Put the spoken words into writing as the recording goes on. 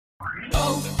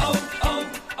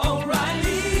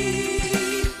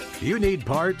O'Reilly. You need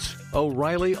parts?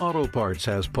 O'Reilly Auto Parts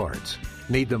has parts.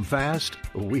 Need them fast?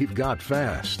 We've got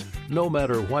fast. No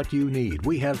matter what you need,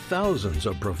 we have thousands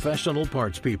of professional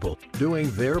parts people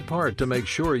doing their part to make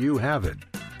sure you have it.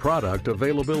 Product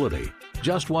availability.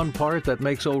 Just one part that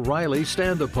makes O'Reilly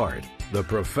stand apart. The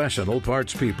professional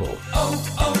parts people.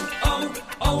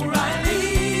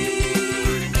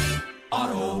 O'Reilly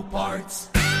Auto Parts.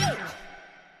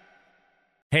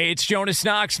 Hey, it's Jonas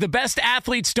Knox. The best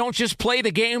athletes don't just play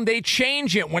the game, they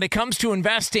change it. When it comes to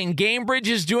investing, GameBridge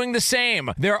is doing the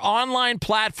same. Their online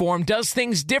platform does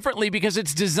things differently because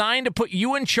it's designed to put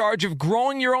you in charge of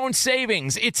growing your own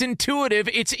savings. It's intuitive,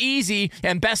 it's easy,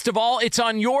 and best of all, it's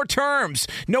on your terms.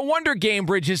 No wonder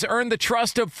GameBridge has earned the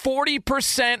trust of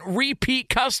 40% repeat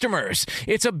customers.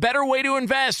 It's a better way to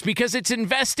invest because it's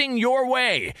investing your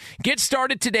way. Get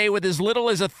started today with as little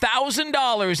as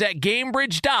 $1,000 at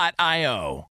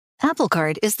GameBridge.io. Apple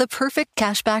Card is the perfect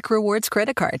cashback rewards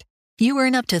credit card. You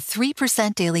earn up to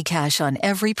 3% daily cash on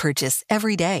every purchase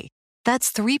every day.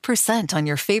 That's 3% on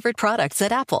your favorite products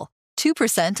at Apple,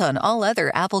 2% on all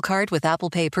other Apple Card with Apple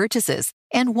Pay purchases,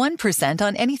 and 1%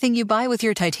 on anything you buy with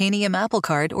your titanium Apple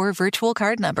Card or virtual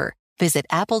card number. Visit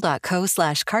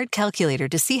apple.co/card calculator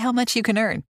to see how much you can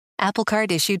earn. Apple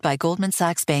Card issued by Goldman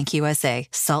Sachs Bank USA,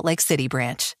 Salt Lake City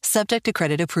branch. Subject to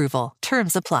credit approval.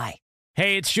 Terms apply.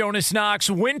 Hey, it's Jonas Knox.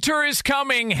 Winter is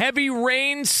coming. Heavy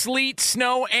rain, sleet,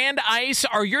 snow, and ice.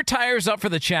 Are your tires up for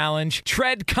the challenge?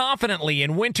 Tread confidently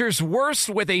in winter's worst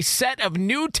with a set of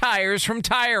new tires from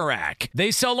Tire Rack. They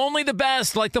sell only the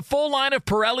best, like the full line of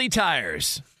Pirelli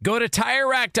tires. Go to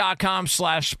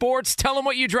TireRack.com/sports. Tell them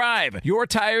what you drive. Your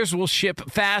tires will ship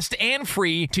fast and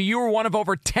free to you or one of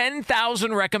over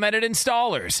 10,000 recommended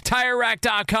installers.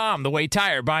 TireRack.com, the way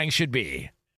tire buying should be.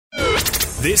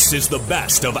 This is the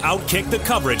best of Outkick the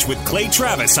Coverage with Clay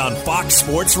Travis on Fox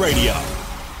Sports Radio.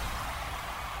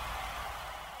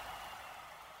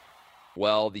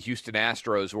 Well, the Houston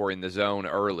Astros were in the zone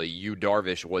early. Yu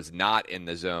Darvish was not in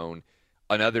the zone.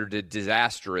 Another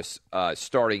disastrous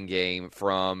starting game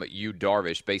from Yu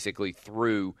Darvish, basically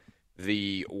threw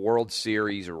the World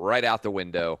Series right out the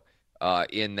window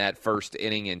in that first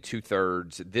inning and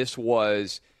two-thirds. This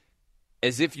was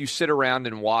as if you sit around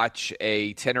and watch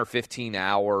a 10 or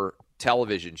 15-hour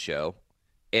television show,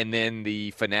 and then the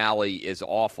finale is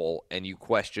awful, and you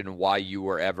question why you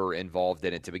were ever involved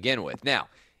in it to begin with. Now,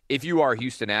 if you are a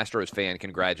Houston Astros fan,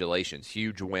 congratulations.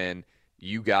 Huge win.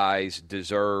 You guys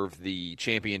deserve the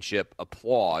championship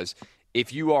applause.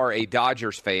 If you are a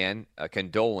Dodgers fan,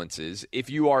 condolences. If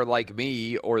you are like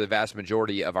me or the vast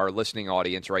majority of our listening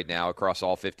audience right now across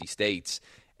all 50 states,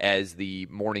 as the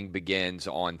morning begins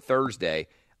on Thursday,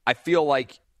 I feel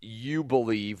like you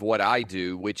believe what I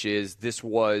do, which is this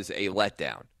was a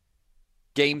letdown.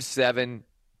 Game 7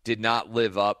 did not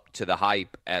live up to the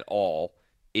hype at all.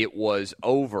 It was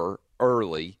over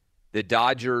early. The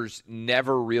Dodgers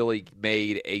never really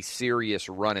made a serious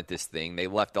run at this thing. They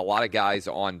left a lot of guys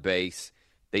on base.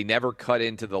 They never cut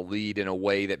into the lead in a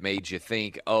way that made you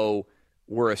think, oh,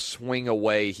 we're a swing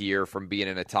away here from being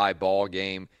in a tie ball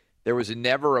game. There was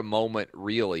never a moment,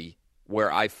 really,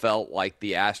 where I felt like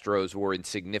the Astros were in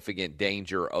significant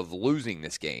danger of losing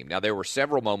this game. Now, there were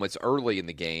several moments early in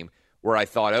the game where I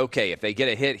thought, okay, if they get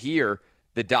a hit here,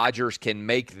 the Dodgers can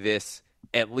make this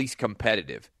at least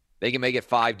competitive. They can make it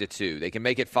 5-2. They can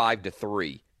make it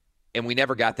 5-3. And we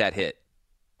never got that hit.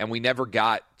 And we never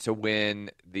got to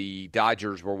when the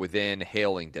Dodgers were within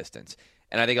hailing distance.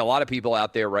 And I think a lot of people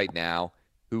out there right now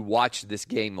who watched this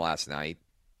game last night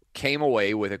came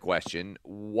away with a question.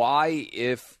 Why,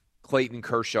 if Clayton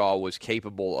Kershaw was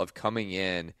capable of coming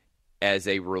in as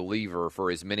a reliever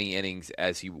for as many innings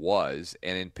as he was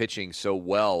and in pitching so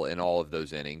well in all of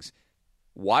those innings,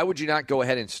 why would you not go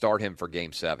ahead and start him for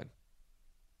Game 7?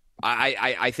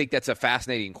 I think that's a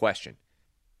fascinating question.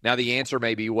 Now, the answer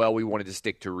may be, well, we wanted to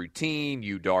stick to routine.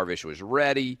 Yu Darvish was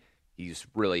ready. He's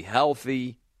really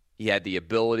healthy. He had the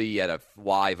ability, he had a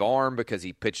live arm because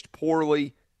he pitched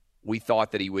poorly. We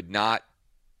thought that he would not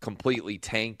completely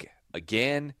tank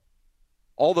again.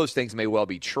 All those things may well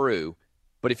be true,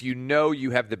 but if you know you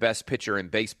have the best pitcher in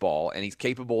baseball and he's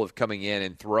capable of coming in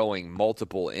and throwing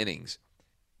multiple innings,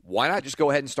 why not just go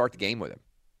ahead and start the game with him?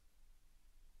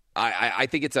 I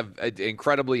think it's an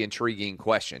incredibly intriguing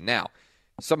question. Now,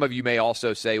 some of you may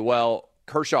also say, well,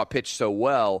 Kershaw pitched so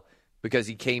well because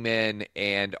he came in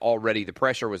and already the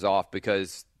pressure was off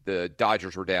because the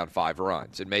Dodgers were down 5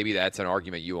 runs. And maybe that's an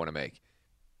argument you want to make,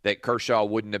 that Kershaw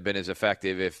wouldn't have been as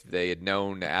effective if they had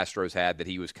known the Astros had that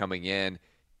he was coming in,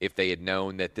 if they had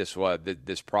known that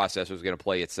this process was going to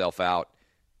play itself out.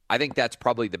 I think that's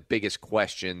probably the biggest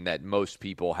question that most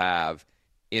people have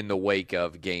in the wake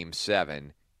of Game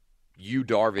 7. Yu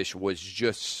Darvish was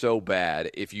just so bad.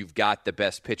 If you've got the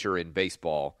best pitcher in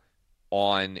baseball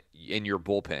in your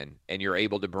bullpen and you're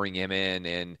able to bring him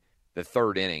in the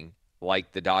third inning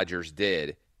like the Dodgers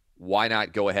did, why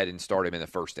not go ahead and start him in the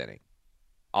first inning?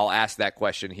 I'll ask that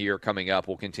question here coming up.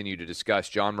 We'll continue to discuss.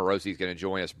 Jon Morosi is going to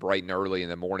join us bright and early in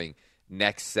the morning.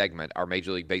 Next segment, our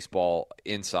Major League Baseball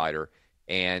insider,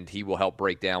 and he will help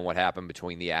break down what happened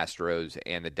between the Astros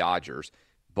and the Dodgers.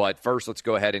 But first, let's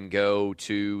go ahead and go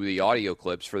to the audio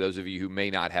clips for those of you who may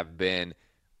not have been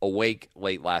awake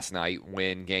late last night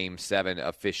when Game 7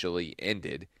 officially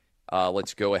ended.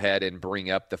 Let's go ahead and bring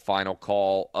up the final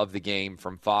call of the game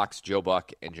from Fox, Joe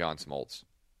Buck, and John Smoltz.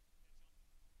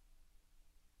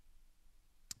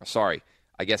 Sorry,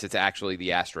 I guess it's actually the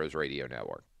Astros radio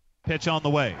network. Pitch on the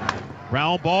way.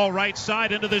 Round ball right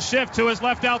side into the shift to his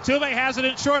left. Altuve has it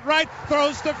in short right,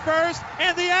 throws to first,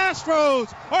 and the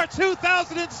Astros are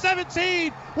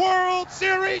 2017 World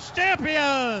Series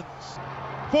champions.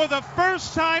 For the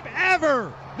first time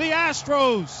ever, the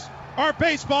Astros are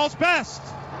baseball's best.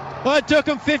 Well, it took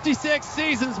them 56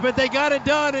 seasons, but they got it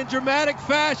done in dramatic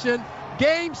fashion.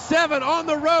 Game 7 on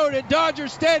the road at Dodger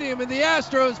Stadium, and the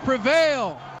Astros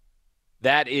prevail.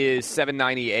 That is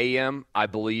 790 AM, I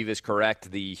believe is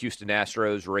correct, the Houston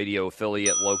Astros radio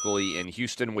affiliate locally in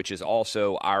Houston, which is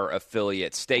also our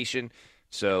affiliate station.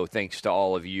 So thanks to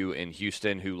all of you in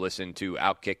Houston who listen to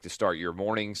Outkick to start your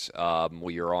mornings.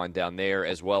 We are on down there,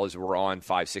 as well as we're on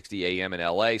 560 AM in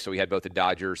LA. So we had both the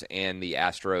Dodgers and the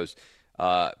Astros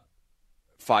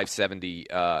 570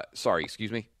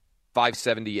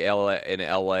 in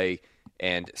LA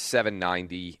and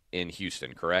 790 in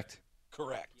Houston, correct?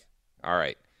 Correct. All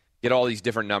right. Get all these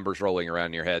different numbers rolling around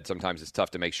in your head. Sometimes it's tough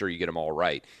to make sure you get them all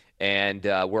right. And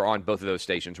we're on both of those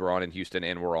stations. We're on in Houston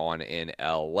and we're on in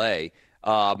L.A.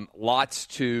 Lots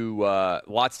to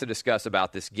discuss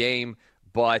about this game,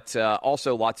 but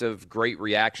also lots of great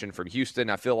reaction from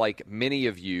Houston. I feel like many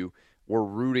of you were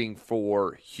rooting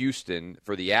for Houston,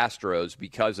 for the Astros,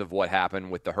 because of what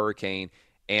happened with the hurricane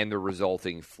and the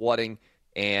resulting flooding.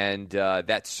 And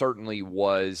that certainly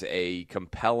was a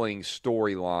compelling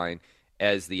storyline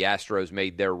as the Astros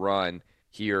made their run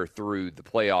here through the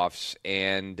playoffs.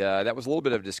 And that was a little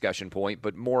bit of a discussion point.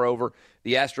 But moreover,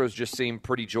 the Astros just seemed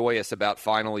pretty joyous about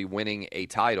finally winning a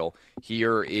title.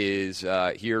 Here's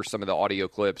some of the audio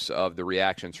clips of the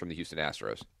reactions from the Houston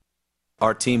Astros.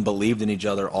 Our team believed in each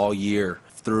other all year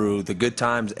through the good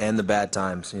times and the bad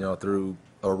times, through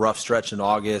a rough stretch in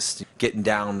August, getting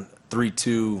down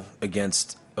 3-2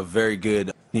 against a very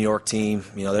good New York team.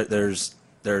 There's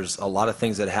a lot of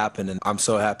things that happen, and I'm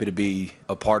so happy to be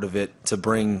a part of it. To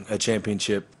bring a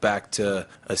championship back to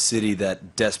a city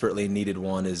that desperately needed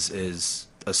one is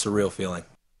a surreal feeling.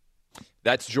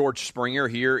 That's George Springer.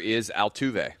 Here is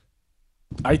Altuve.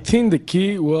 I think the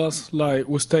key was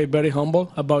we stay very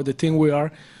humble about the team we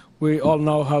are. We all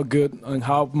know how good and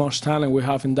how much talent we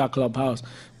have in that clubhouse,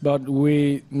 but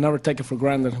we never take it for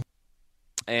granted.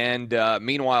 And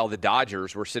meanwhile, the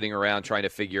Dodgers were sitting around trying to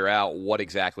figure out what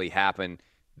exactly happened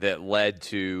that led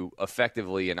to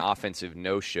effectively an offensive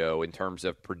no-show in terms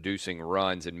of producing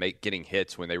runs and getting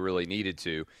hits when they really needed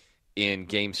to in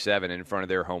Game 7 in front of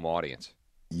their home audience.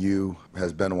 Yu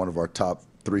has been one of our top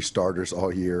 3 starters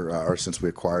all year, or since we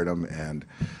acquired him, and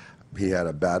he had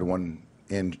a bad one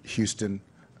in Houston.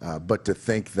 But to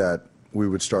think that we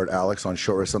would start Alex on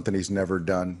short is something he's never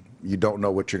done. You don't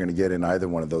know what you're going to get in either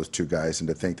one of those two guys, and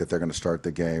to think that they're going to start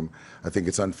the game, I think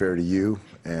it's unfair to you,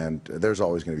 and there's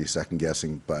always going to be second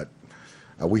guessing, but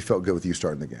we felt good with you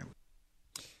starting the game.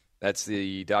 That's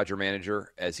the Dodger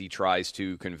manager as he tries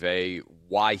to convey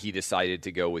why he decided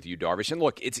to go with Yu Darvish. And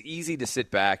look, it's easy to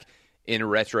sit back in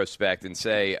retrospect and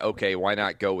say, okay, why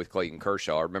not go with Clayton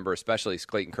Kershaw? I remember especially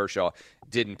Clayton Kershaw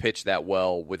didn't pitch that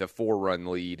well with a 4-run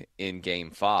lead in Game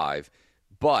 5.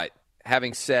 But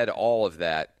having said all of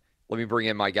that, let me bring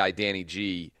in my guy, Danny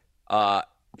G.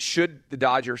 Should the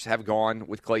Dodgers have gone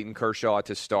with Clayton Kershaw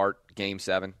to start Game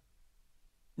 7?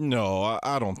 No,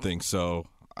 I don't think so.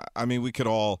 I mean, we could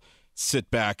all sit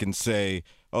back and say,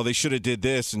 oh, they should have did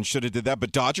this and should have did that.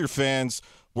 But Dodger fans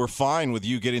were fine with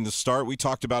you getting the start. We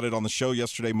talked about it on the show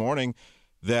yesterday morning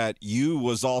that you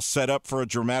was all set up for a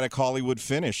dramatic Hollywood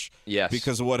finish. Yes.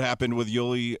 Because of what happened with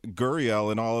Yuli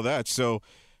Gurriel and all of that. So,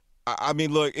 I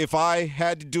mean, look, if I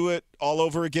had to do it all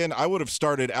over again, I would have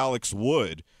started Alex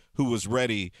Wood, who was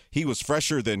ready. He was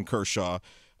fresher than Kershaw.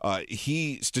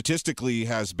 He statistically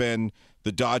has been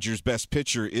the Dodgers' best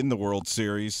pitcher in the World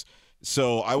Series.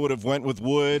 So I would have went with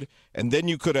Wood, and then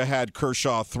you could have had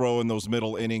Kershaw throw in those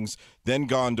middle innings, then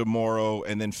gone to Morrow,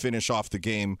 and then finish off the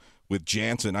game with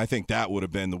Jansen. I think that would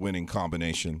have been the winning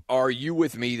combination. Are you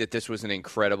with me that this was an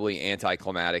incredibly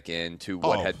anticlimactic end to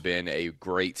what had been a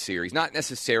great series? Not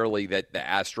necessarily that the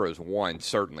Astros won,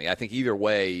 certainly. I think either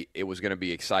way it was going to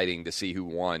be exciting to see who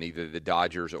won, either the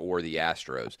Dodgers or the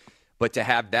Astros. But to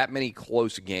have that many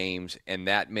close games and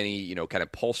that many, kind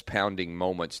of pulse-pounding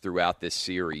moments throughout this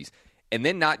series, and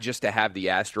then not just to have the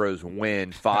Astros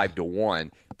win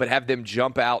 5-1, but have them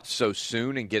jump out so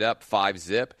soon and get up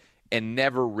 5-zip and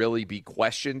never really be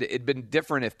questioned. It'd been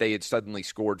different if they had suddenly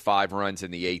scored 5 runs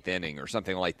in the 8th inning or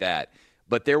something like that.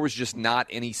 But there was just not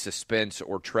any suspense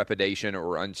or trepidation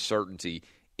or uncertainty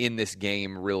in this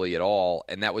game really at all,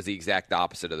 and that was the exact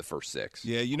opposite of the first 6.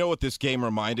 Yeah, you know what this game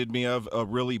reminded me of? A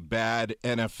really bad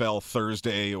NFL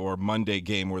Thursday or Monday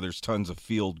game where there's tons of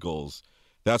field goals.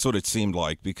 That's what it seemed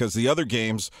like, because the other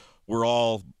games were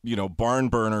all, barn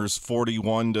burners,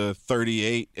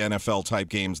 41-38 NFL type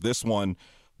games. This one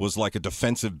was like a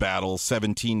defensive battle,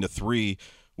 17-3,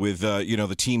 with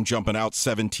the team jumping out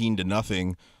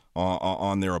 17-0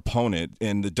 on their opponent.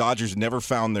 And the Dodgers never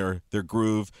found their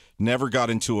groove, never got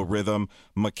into a rhythm.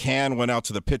 McCann went out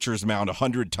to the pitcher's mound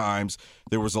 100 times.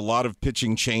 There was a lot of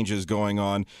pitching changes going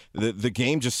on. The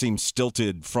game just seemed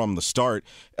stilted from the start.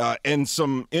 And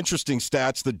some interesting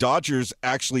stats, the Dodgers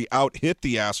actually out-hit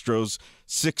the Astros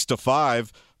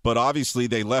 6-5, but obviously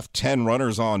they left 10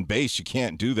 runners on base. You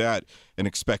can't do that and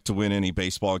expect to win any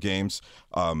baseball games.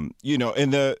 And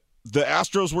the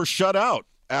Astros were shut out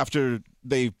after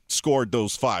they scored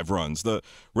those 5 runs. The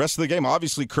rest of the game,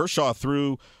 obviously Kershaw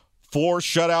threw 4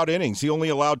 shutout innings. He only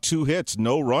allowed 2 hits,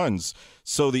 no runs.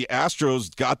 So the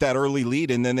Astros got that early lead,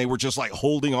 and then they were just like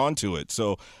holding on to it.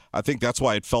 So I think that's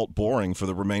why it felt boring for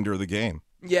the remainder of the game.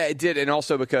 Yeah, it did. And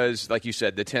also because, like you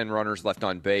said, the 10 runners left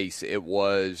on base, it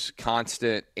was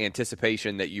constant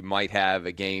anticipation that you might have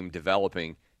a game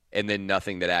developing and then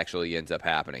nothing that actually ends up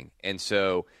happening. And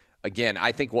so, again,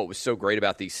 I think what was so great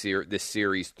about this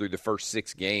series through the first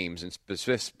 6 games, and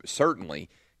certainly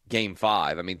Game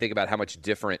 5, I mean, think about how much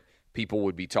different people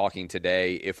would be talking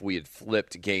today if we had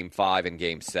flipped Game 5 and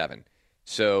Game 7.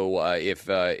 So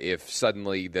if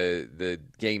suddenly the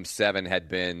Game 7 had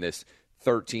been this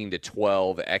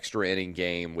 13-12 extra inning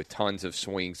game with tons of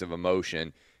swings of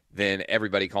emotion, then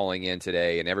everybody calling in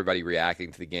today and everybody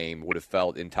reacting to the game would have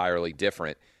felt entirely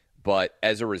different. But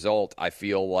as a result, I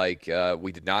feel like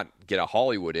we did not get a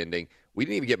Hollywood ending. We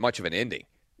didn't even get much of an ending.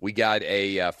 We got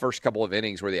a first couple of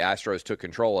innings where the Astros took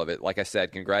control of it. Like I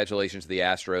said, congratulations to the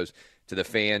Astros, to the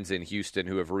fans in Houston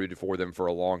who have rooted for them for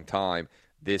a long time.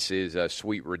 This is a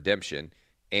sweet redemption.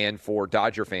 And for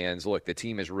Dodger fans, look, the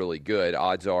team is really good.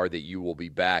 Odds are that you will be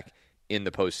back in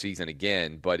the postseason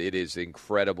again, but it is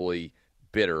incredibly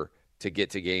bitter to get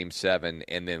to Game 7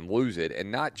 and then lose it,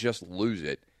 and not just lose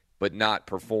it, but not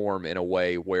perform in a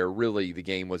way where really the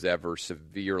game was ever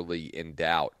severely in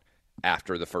doubt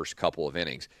after the first couple of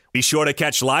innings. Be sure to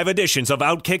catch live editions of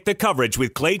Outkick the Coverage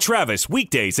with Clay Travis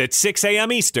weekdays at 6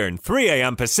 a.m. Eastern, 3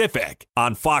 a.m. Pacific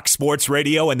on Fox Sports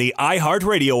Radio and the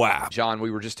iHeartRadio app. John, we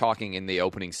were just talking in the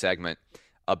opening segment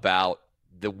about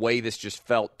the way this just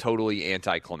felt totally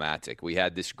anticlimactic. We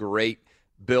had this great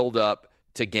build-up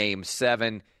to Game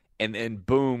 7, and then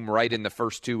boom, right in the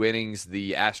first 2 innings,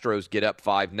 the Astros get up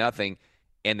 5-0,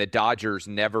 and the Dodgers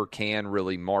never can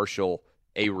really marshal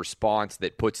a response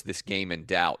that puts this game in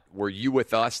doubt. Were you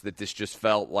with us that this just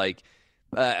felt like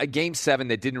a Game 7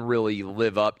 that didn't really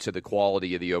live up to the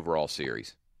quality of the overall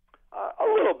series? A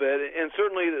little bit, and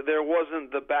certainly there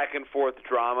wasn't the back-and-forth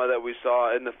drama that we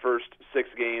saw in the first 6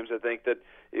 games. I think that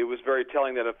it was very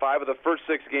telling that in 5 of the first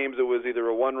 6 games it was either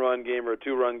a 1-run game or a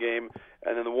 2-run game,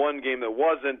 and then the one game that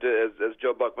wasn't, as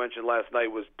Joe Buck mentioned last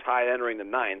night, was tied entering the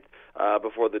 9th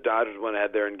before the Dodgers went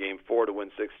ahead there in Game 4 to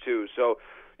win 6-2. So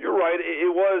you're right.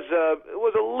 It was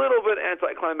a little bit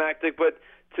anticlimactic, but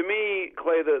to me,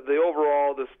 Clay, the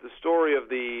overall the story of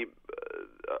the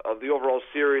overall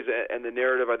series and the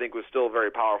narrative, I think, was still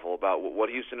very powerful about what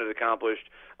Houston had accomplished.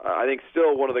 I think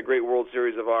still one of the great World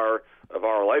Series of our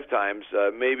lifetimes.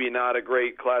 Maybe not a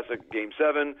great classic Game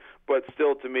 7, but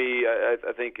still, to me,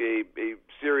 I think a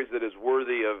series that is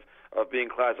worthy of being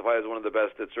classified as one of the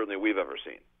best that certainly we've ever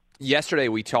seen. Yesterday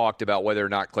we talked about whether or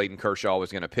not Clayton Kershaw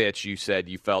was going to pitch. You said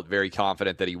you felt very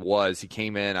confident that he was. He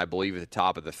came in, I believe, at the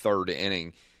top of the 3rd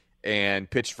inning and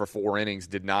pitched for 4 innings,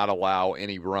 did not allow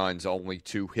any runs, only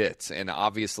 2 hits. And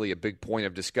obviously a big point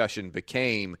of discussion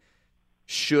became,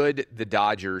 should the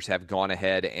Dodgers have gone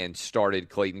ahead and started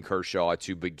Clayton Kershaw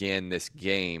to begin this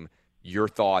game? Your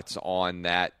thoughts on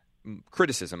that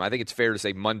criticism? I think it's fair to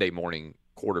say Monday morning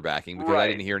quarterbacking, because Right. I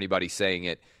didn't hear anybody saying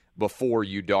it before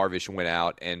Yu Darvish went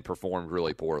out and performed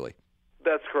really poorly.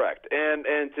 That's correct. And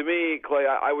to me, Clay,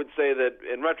 I would say that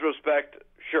in retrospect,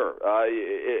 sure,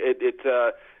 it's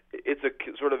a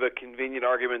sort of a convenient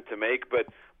argument to make, but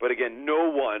again, no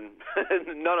one,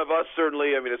 none of us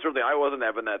certainly. I mean, certainly I wasn't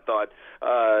having that thought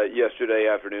yesterday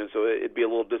afternoon, so it'd be a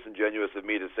little disingenuous of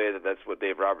me to say that that's what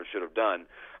Dave Roberts should have done.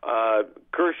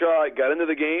 Kershaw got into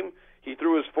the game. He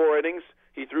threw his 4 innings.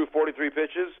 He threw 43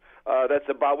 pitches. That's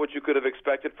about what you could have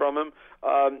expected from him.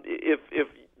 If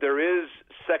there is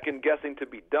second guessing to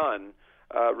be done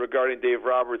regarding Dave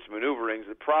Roberts' maneuverings,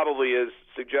 it probably is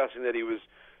suggesting that he was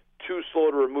too slow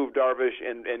to remove Darvish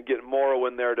and get Morrow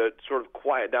in there to sort of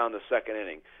quiet down the second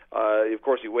inning. Of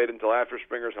course, he waited until after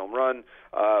Springer's home run,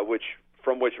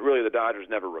 from which really the Dodgers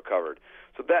never recovered.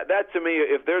 So that to me,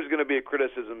 if there's going to be a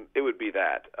criticism, it would be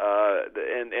that.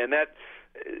 And that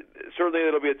certainly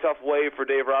it'll be a tough way for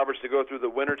Dave Roberts to go through the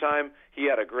wintertime. He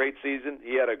had a great season.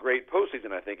 He had a great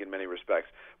postseason, I think, in many respects.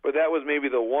 But that was maybe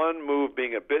the one move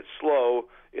being a bit slow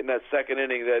in that second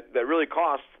inning that really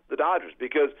cost the Dodgers,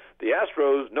 because the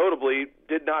Astros notably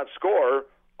did not score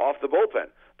off the bullpen.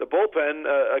 The bullpen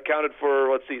accounted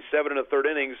for, 7 1/3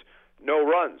 innings, no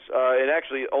runs, and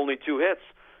actually only 2 hits.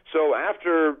 So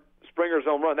after Springer's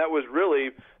home run, that was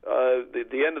really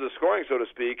the end of the scoring, so to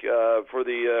speak, for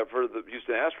the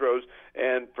Houston Astros.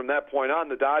 And from that point on,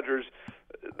 the Dodgers,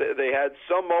 they had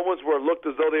some moments where it looked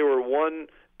as though they were one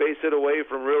base hit away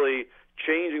from really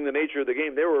changing the nature of the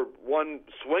game. They were one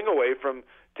swing away from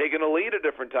taking a lead at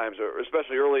different times,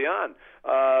 especially early on.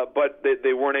 But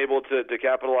they weren't able to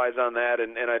capitalize on that,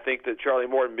 and I think that Charlie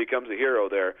Morton becomes a hero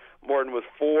there. Morton with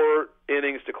 4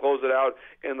 innings to close it out.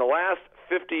 In the last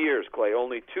 50 years, Clay,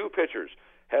 only 2 pitchers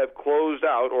have closed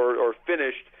out or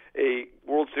finished a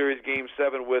World Series Game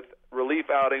 7 with relief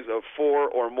outings of 4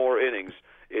 or more innings.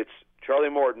 It's Charlie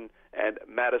Morton and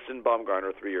Madison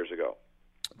Bumgarner 3 years ago.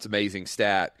 It's an amazing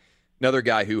stat. Another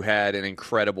guy who had an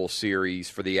incredible series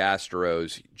for the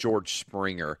Astros, George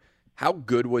Springer. How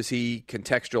good was he?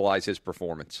 Contextualize his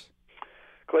performance.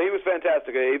 Clay, he was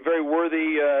fantastic. A very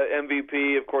worthy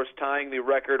MVP, of course, tying the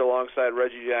record alongside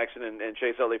Reggie Jackson and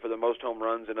Chase Utley for the most home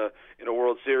runs in a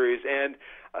World Series. And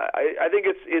I think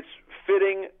it's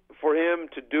fitting for him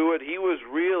to do it. He was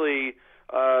really,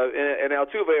 and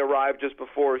Altuve arrived just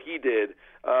before he did.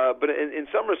 But in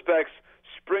some respects,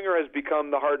 Springer has become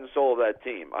the heart and soul of that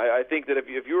team. I think that if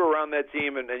you were around that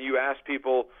team and you ask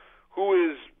people who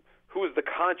is the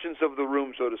conscience of the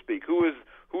room, so to speak, who is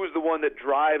the one that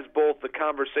drives both the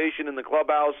conversation in the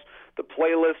clubhouse, the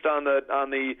playlist on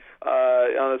the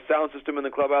sound system in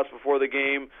the clubhouse before the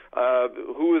game,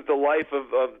 who is the life of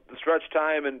the stretch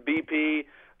time and BP,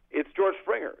 it's George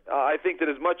Springer. I think that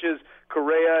as much as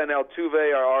Correa and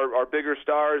Altuve are bigger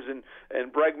stars and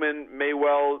Bregman may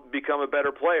well become a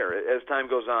better player as time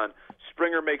goes on,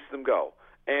 Springer makes them go.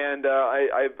 And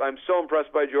I'm so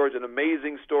impressed by George. An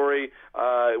amazing story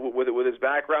with his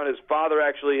background. His father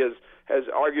actually has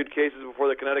argued cases before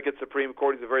the Connecticut Supreme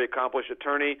Court. He's a very accomplished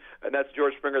attorney, and that's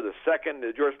George Springer the second,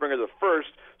 George Springer the first.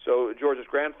 So George's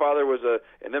grandfather was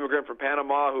an immigrant from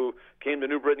Panama who came to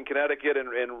New Britain, Connecticut, and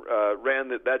ran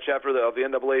that chapter of the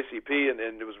NAACP,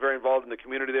 and was very involved in the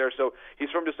community there. So he's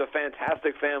from just a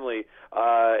fantastic family,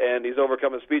 and he's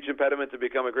overcome a speech impediment to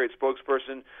become a great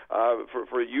spokesperson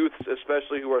for youths,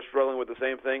 especially who are struggling with the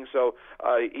same thing. So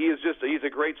he's a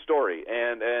great story,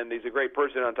 and he's a great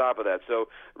person on top of that. So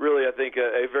really, I think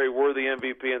a very worthy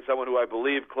MVP and someone who I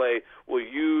believe, Clay, will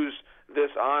use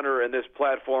this honor and this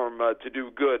platform to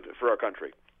do good for our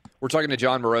country. We're talking to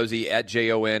Jon Morosi at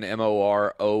JONMOROSI.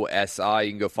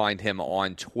 You can go find him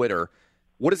on Twitter.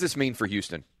 What does this mean for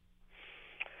Houston?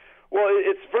 Well,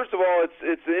 first of all,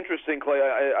 it's interesting, Clay.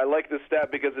 I like this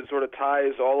stat because it sort of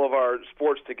ties all of our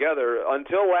sports together.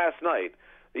 Until last night,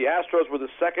 the Astros were the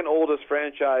second oldest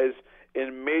franchise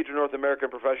in major North American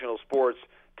professional sports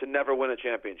to never win a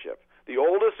championship. The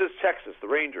oldest is Texas, the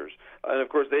Rangers. And, of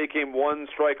course, they came one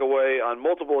strike away on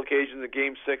multiple occasions in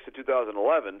Game 6 of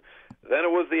 2011. Then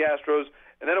it was the Astros,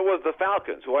 and then it was the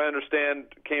Falcons, who I understand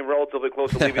came relatively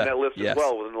close to leaving that list yes. as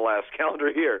well within the last calendar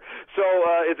year. So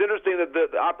it's interesting that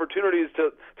the opportunities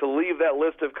to leave that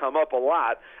list have come up a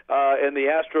lot, and the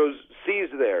Astros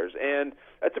seized theirs. And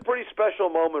that's a pretty special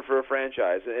moment for a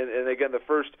franchise. And again, the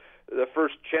first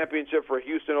championship for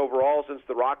Houston overall since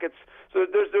the Rockets. So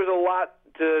there's a lot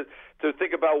to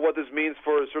think about what this means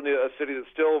for certainly a city that's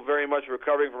still very much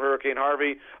recovering from Hurricane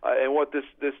Harvey and what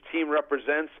this team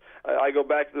represents. I go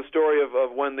back to the story of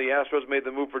when the Astros made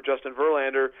the move for Justin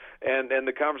Verlander and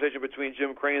the conversation between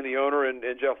Jim Crane, the owner, and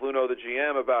Jeff Luhnow, the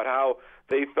GM, about how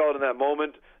they felt in that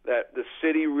moment that the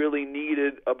city really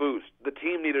needed a boost. The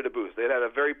team needed a boost. They'd had a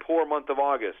very poor month of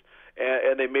August,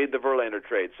 and they made the Verlander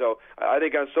trade. So I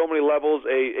think on so many levels,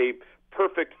 a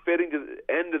perfect fitting to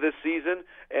the end of this season,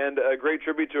 and a great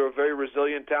tribute to a very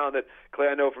resilient town that, Clay,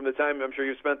 I know from the time I'm sure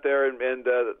you've spent there and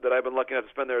that I've been lucky enough to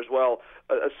spend there as well,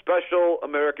 a special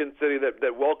American city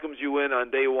that welcomes you in on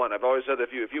day one. I've always said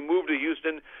that if you move to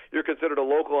Houston, you're considered a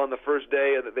local on the first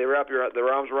day, and they wrap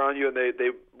their arms around you, and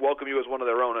they welcome you as one of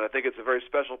their own. And I think it's a very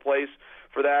special place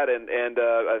for that, and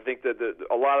I think that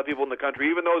a lot of people in the country,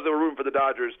 even those that were rooting for the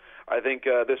Dodgers, I think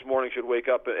this morning should wake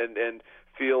up and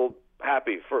feel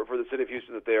happy for the city of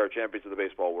Houston that they are champions of the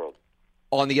baseball world.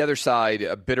 On the other side,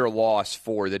 a bitter loss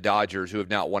for the Dodgers, who have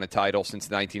not won a title since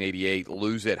 1988,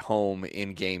 lose at home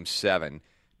in Game 7.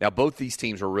 Now, both these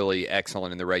teams were really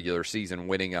excellent in the regular season,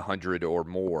 winning 100 or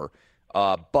more.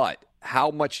 But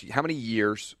how many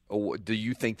years do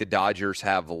you think the Dodgers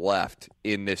have left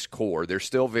in this core? They're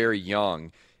still very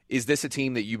young. Is this a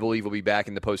team that you believe will be back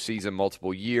in the postseason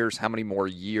multiple years? How many more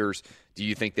years do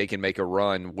you think they can make a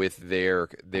run with their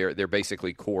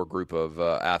basically core group of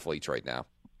athletes right now?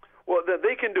 Well,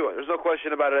 they can do it. There's no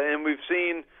question about it. And we've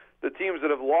seen the teams that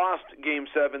have lost Game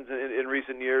 7s in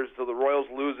recent years. So the Royals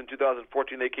lose in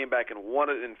 2014. They came back and won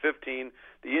it in 15.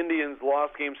 The Indians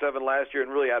lost Game 7 last year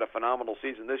and really had a phenomenal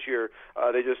season this year.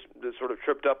 They just sort of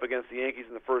tripped up against the Yankees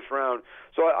in the first round.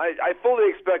 So I fully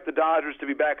expect the Dodgers to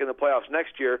be back in the playoffs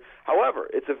next year. However,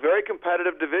 it's a very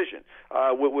competitive division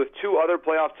with two other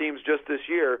playoff teams just this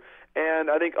year. And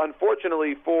I think,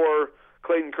 unfortunately for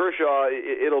Clayton Kershaw,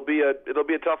 it'll be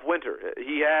a tough winter.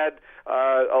 He had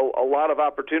a lot of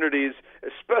opportunities,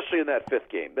 especially in that fifth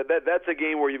game. That's a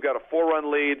game where you've got a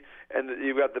 4-run lead and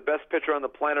you've got the best pitcher on the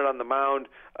planet on the mound,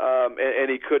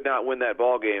 and he could not win that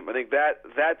ball game. I think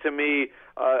that to me,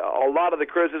 a lot of the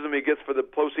criticism he gets for the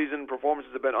postseason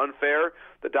performances have been unfair.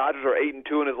 The Dodgers are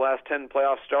 8-2 in his last 10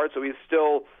 playoff starts,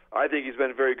 so I think he's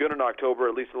been very good in October,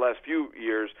 at least the last few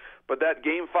years. But that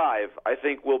Game 5, I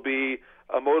think, will be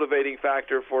a motivating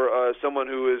factor for someone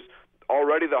who is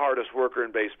already the hardest worker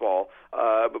in baseball.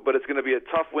 But it's going to be a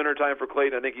tough winter time for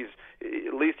Clayton. I think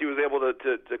at least he was able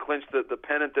to clinch the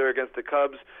pennant there against the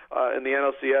Cubs in the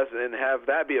NLCS and have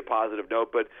that be a positive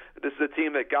note. But this is a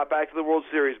team that got back to the World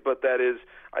Series, but that is,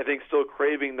 I think, still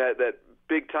craving that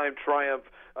big-time triumph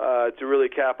to really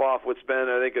cap off what's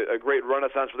been, I think, a great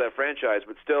renaissance for that franchise.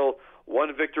 But still,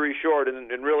 one victory short,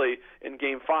 and really in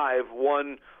Game 5,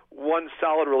 one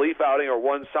solid relief outing or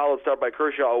one solid start by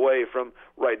Kershaw away from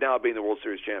right now being the World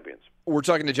Series champions. We're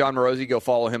talking to Jon Morosi. Go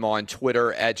follow him on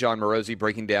Twitter at Jon Morosi,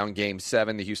 breaking down Game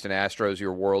 7, the Houston Astros,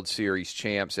 your World Series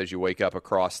champs as you wake up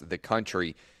across the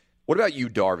country. What about you,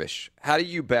 Darvish? How do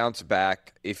you bounce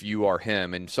back if you are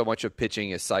him? And so much of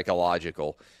pitching is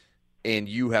psychological, and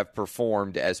you have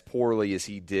performed as poorly as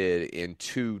he did in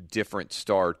 2 different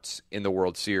starts in the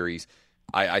World Series.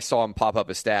 I saw him pop up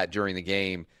a stat during the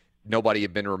game. Nobody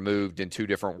had been removed in 2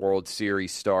 different World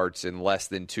Series starts in less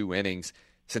than 2 innings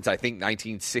since, I think,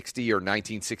 1960 or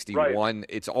 1961. Right.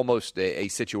 It's almost a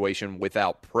situation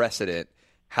without precedent.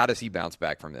 How does he bounce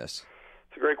back from this?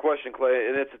 It's a great question, Clay,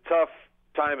 and it's a tough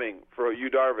timing for Yu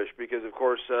Darvish because, of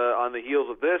course, on the heels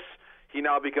of this, he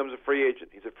now becomes a free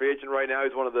agent. He's a free agent right now.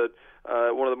 He's one of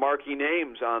the marquee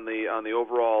names on the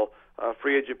overall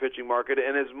free agent pitching market.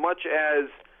 And as much as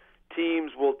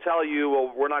teams will tell you,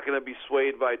 well, we're not going to be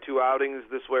swayed by 2 outings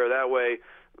this way or that way,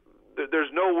 there's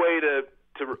no way to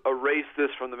erase this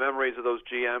from the memories of those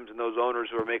GMs and those owners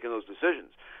who are making those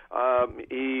decisions.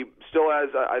 He still has,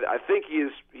 I think he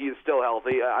is still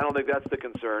healthy. I don't think that's the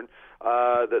concern.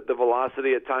 The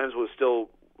velocity at times was still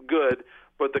good,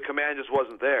 but the command just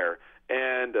wasn't there.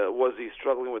 And was he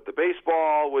struggling with the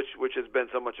baseball, which has been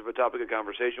so much of a topic of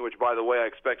conversation, which, by the way, I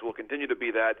expect will continue to be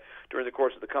that during the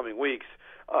course of the coming weeks.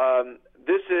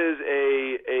 This is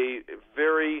a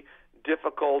very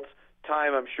difficult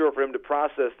time, I'm sure, for him to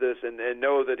process this and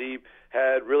know that he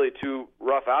had really 2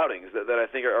 rough outings that I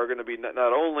think are going to be not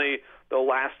only the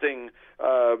lasting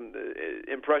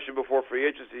impression before free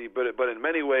agency, but in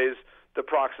many ways the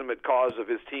proximate cause of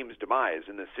his team's demise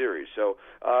in this series. So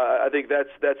I think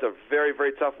that's a very,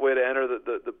 very tough way to enter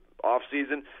the off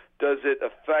season. Does it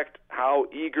affect how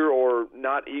eager or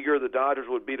not eager the Dodgers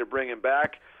would be to bring him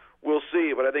back? We'll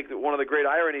see. But I think that one of the great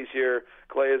ironies here,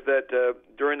 Clay, is that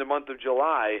during the month of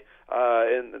July,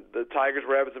 and the Tigers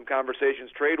were having some conversations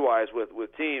trade-wise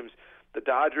with teams, the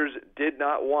Dodgers did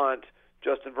not want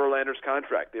Justin Verlander's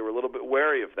contract. They were a little bit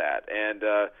wary of that, and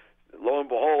lo and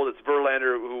behold, it's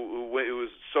Verlander who was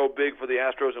so big for the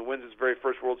Astros and wins his very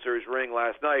first World Series ring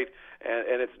last night,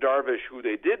 and it's Darvish, who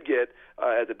they did get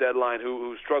at the deadline,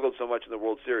 who struggled so much in the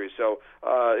World Series. So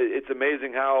it's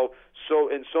amazing how,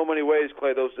 in so many ways,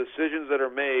 Clay, those decisions that are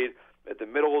made at the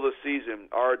middle of the season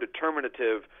are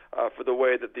determinative for the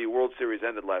way that the World Series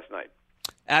ended last night.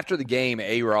 After the game,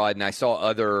 A-Rod, and I saw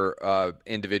other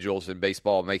individuals in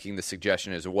baseball making the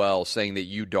suggestion as well, saying that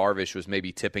Yu Darvish was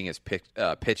maybe tipping his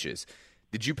pitches.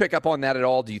 Did you pick up on that at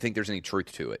all? Do you think there's any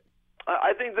truth to it?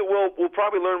 I think that we'll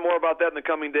probably learn more about that in the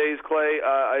coming days, Clay.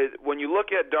 When you look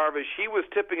at Darvish, he was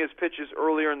tipping his pitches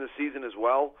earlier in the season as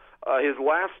well. His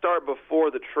last start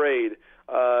before the trade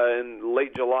in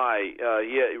late July,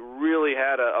 he really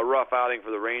had a rough outing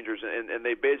for the Rangers, and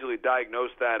they basically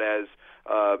diagnosed that as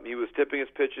he was tipping his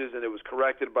pitches, and it was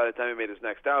corrected by the time he made his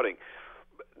next outing.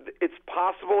 It's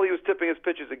possible he was tipping his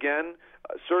pitches again.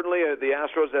 Certainly, the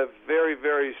Astros have very,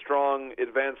 very strong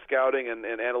advanced scouting and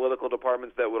analytical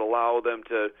departments that would allow them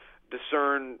to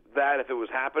discern that if it was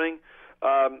happening.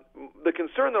 The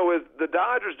concern, though, is the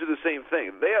Dodgers do the same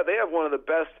thing. They have one of the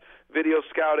best video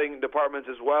scouting departments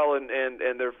as well, and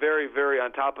they're very, very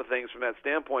on top of things from that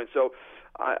standpoint. So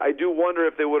I do wonder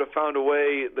if they would have found a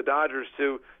way, the Dodgers,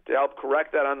 to help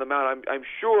correct that on the mound. I'm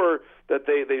sure that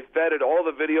they vetted all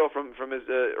the video from his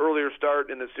earlier start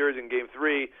in the series in Game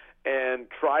 3 and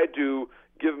tried to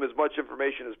give him as much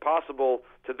information as possible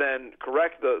to then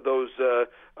correct those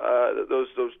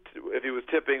if he was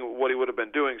tipping, what he would have been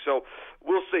doing. So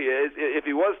we'll see. If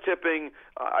he was tipping,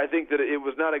 I think that it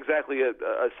was not exactly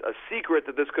a secret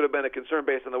that this could have been a concern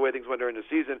based on the way things went during the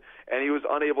season, and he was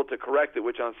unable to correct it,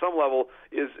 which on some level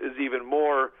is even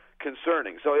more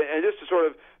concerning. So, and just to sort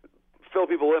of fill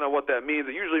people in on what that means,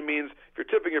 it usually means if you're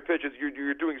tipping your pitches,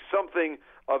 you're doing something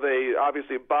of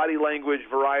obviously body language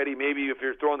variety. Maybe if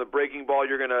you're throwing the breaking ball,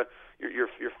 you're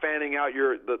fanning out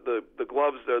the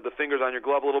gloves, the fingers on your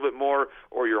glove a little bit more,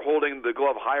 or you're holding the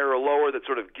glove higher or lower. That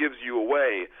sort of gives you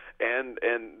away, and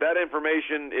that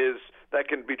information that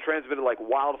can be transmitted like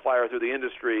wildfire through the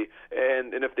industry.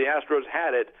 And if the Astros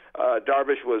had it,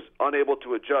 Darvish was unable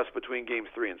to adjust between Games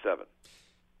 3 and 7.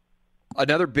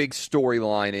 Another big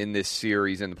storyline in this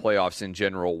series and the playoffs in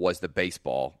general was the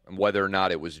baseball and whether or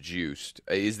not it was juiced.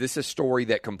 Is this a story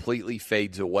that completely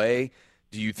fades away?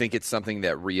 Do you think it's something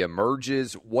that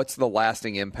reemerges? What's the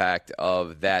lasting impact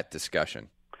of that discussion?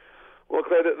 Well,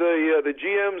 Clay, the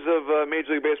GMs of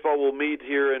Major League Baseball will meet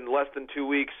here in less than 2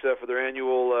 weeks for their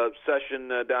annual session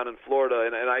down in Florida,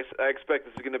 and I expect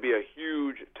this is going to be a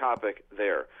huge topic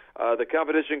there. The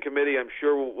competition committee, I'm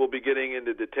sure, will be getting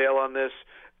into detail on this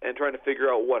and trying to figure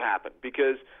out what happened.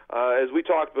 Because as we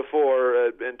talked before,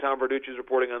 and Tom Verducci's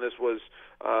reporting on this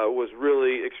was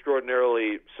really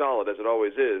extraordinarily solid, as it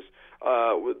always is.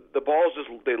 The balls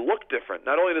they look different.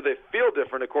 Not only do they feel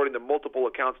different, according to multiple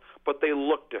accounts, but they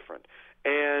look different.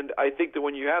 And I think that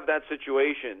when you have that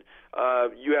situation,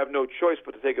 you have no choice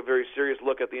but to take a very serious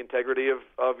look at the integrity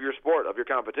of your sport, of your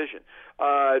competition.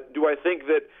 Do I think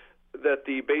that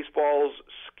the baseballs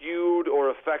skewed or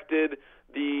affected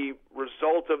the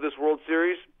result of this World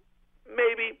Series?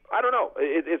 Maybe. I don't know.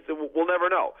 We'll never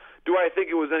know. Do I think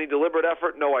it was any deliberate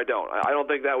effort? No, I don't. I don't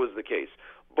think that was the case.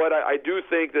 But I do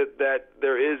think that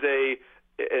there is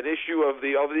an issue of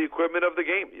the equipment of the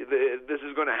game. This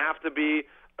is going to have to be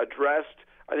addressed,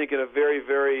 I think, in a very,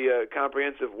 very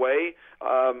comprehensive way.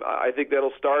 I think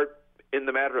that'll start in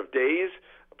the matter of days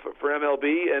for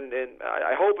MLB, and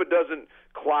I hope it doesn't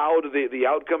cloud the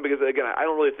outcome, because, again, I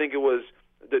don't really think it was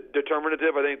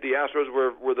determinative. I think the Astros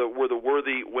were the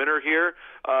worthy winner here,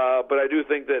 but I do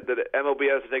think that MLB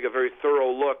has to take a very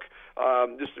thorough look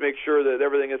just to make sure that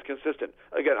everything is consistent.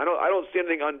 Again, I don't see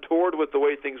anything untoward with the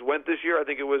way things went this year. I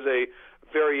think it was a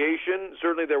variation.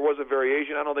 Certainly there was a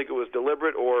variation. I don't think it was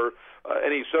deliberate or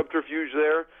any subterfuge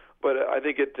there. But I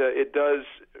think it does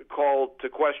call to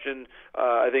question,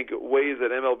 I think, ways that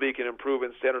MLB can improve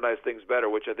and standardize things better,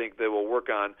 which I think they will work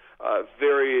on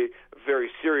very,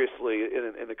 very seriously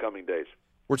in the coming days.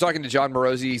 We're talking to Jon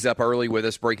Morosi. He's up early with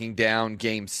us, breaking down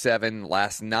Game 7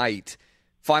 last night.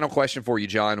 Final question for you,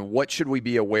 John. What should we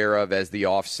be aware of as the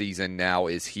offseason now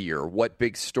is here? What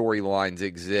big storylines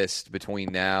exist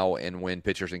between now and when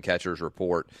pitchers and catchers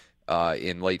report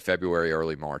in late February,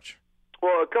 early March?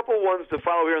 Well, a couple ones to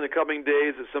follow here in the coming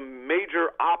days is some major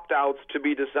opt-outs to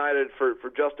be decided for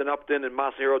Justin Upton and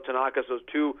Masahiro Tanaka, those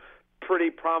two pretty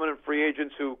prominent free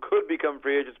agents who could become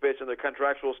free agents based on their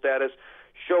contractual status.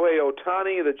 Shohei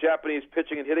Ohtani, the Japanese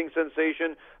pitching and hitting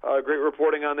sensation. Great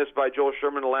reporting on this by Joel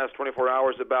Sherman in the last 24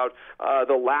 hours about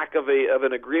the lack of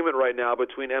an agreement right now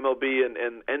between MLB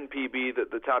and NPB,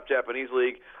 the top Japanese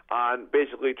league, on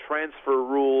basically transfer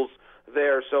rules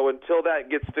there. So until that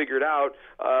gets figured out,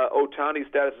 Ohtani's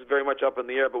status is very much up in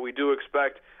the air, but we do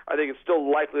expect, I think it's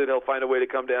still likely that he'll find a way to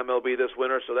come to MLB this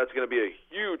winter, so that's going to be a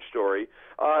huge story.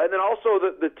 And then also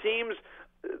the teams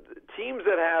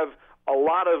that have a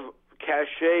lot of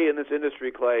cachet in this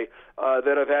industry, Clay,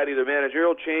 that have had either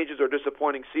managerial changes or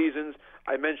disappointing seasons.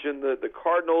 I mentioned the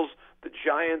Cardinals, the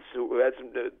Giants, who had some.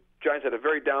 Giants had a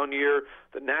very down year.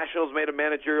 The Nationals made a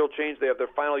managerial change. They have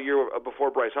their final year before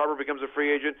Bryce Harper becomes a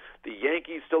free agent. The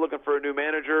Yankees still looking for a new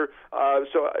manager.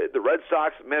 The Red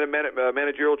Sox made a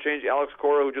managerial change. Alex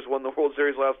Cora, who just won the World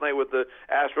Series last night with the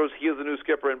Astros, he is the new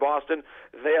skipper in Boston.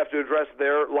 They have to address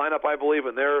their lineup, I believe,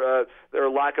 and their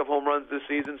lack of home runs this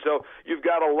season. So you've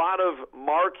got a lot of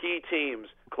marquee teams,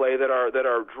 Clay, that are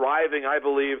driving, I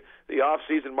believe, the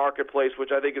off-season marketplace,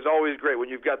 which I think is always great. When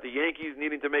you've got the Yankees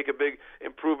needing to make a big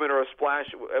improvement or a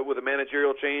splash with a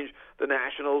managerial change, the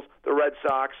Nationals, the Red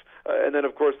Sox, and then,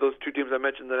 of course, those two teams I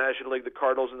mentioned, the National League, the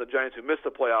Cardinals and the Giants, who missed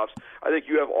the playoffs. I think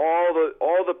you have all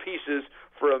the pieces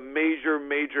for a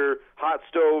major hot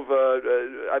stove,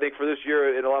 I think, for this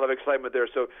year, and a lot of excitement there.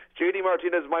 So J.D.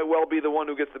 Martinez might well be the one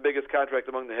who gets the biggest contract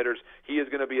among the hitters. He is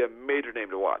going to be a major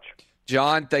name to watch.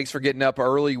 John, thanks for getting up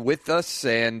early with us,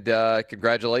 and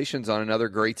congratulations on another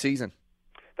great season.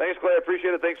 Thanks, Clay. I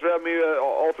appreciate it. Thanks for having me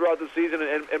all throughout the season.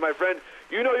 And my friend,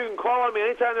 you know you can call on me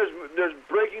anytime there's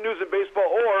breaking news in baseball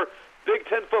or Big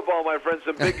Ten football, my friend.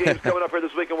 Some big games coming up here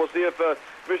this week, and we'll see if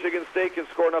Michigan State can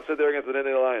score an upset there against the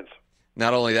Nittany Lions.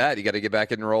 Not only that, you got to get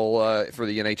back and roll for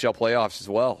the NHL playoffs as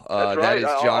well. That's right.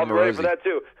 That is John I'll be ready for that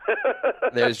too.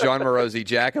 There's John Morosi,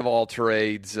 jack of all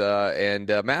trades and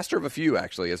master of a few,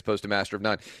 actually, as opposed to master of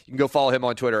none. You can go follow him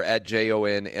on Twitter at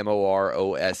JONMOROSI.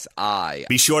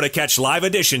 Be sure to catch live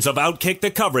editions of Outkick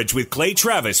the Coverage with Clay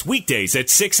Travis weekdays at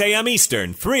 6 a.m.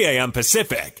 Eastern, 3 a.m.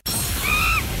 Pacific.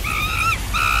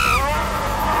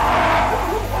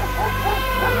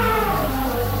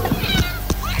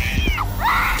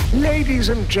 Ladies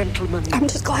and gentlemen. I'm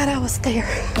just glad I was there.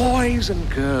 Boys and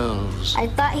girls. I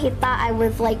thought he thought I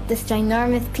was like this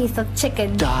ginormous piece of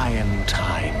chicken. Dying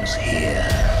times here.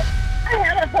 I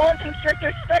had a boa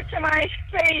constrictor stuck to my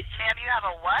face. Sam, you have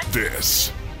a what?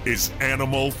 This is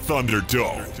Animal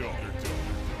Thunderdome.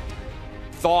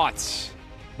 Thoughts,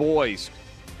 boys.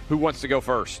 Who wants to go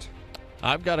first?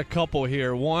 I've got a couple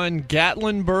here. One,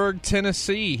 Gatlinburg,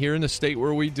 Tennessee, here in the state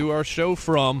where we do our show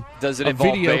from. Does it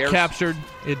involve video bears? Captured.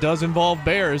 It does involve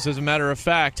bears, as a matter of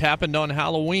fact. Happened on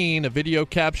Halloween. A video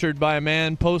captured by a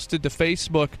man posted to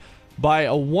Facebook by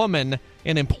a woman.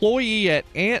 An employee at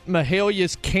Aunt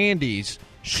Mahalia's Candies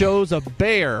shows a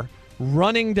bear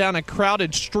running down a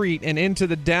crowded street and into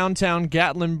the downtown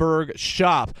Gatlinburg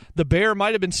shop. The bear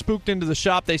might have been spooked into the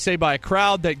shop, they say, by a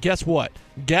crowd that, guess what,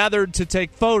 gathered to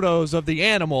take photos of the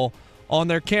animal on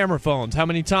their camera phones. How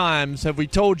many times have we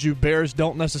told you bears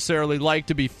don't necessarily like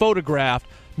to be photographed?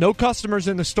 No customers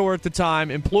in the store at the time.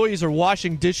 Employees are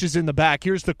washing dishes in the back.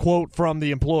 Here's the quote from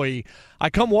the employee. I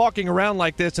come walking around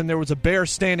like this, and there was a bear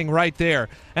standing right there.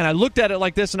 And I looked at it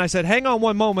like this, and I said, hang on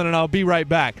one moment, and I'll be right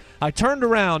back. I turned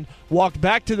around, walked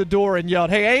back to the door, and yelled,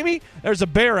 hey, Amy, there's a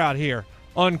bear out here,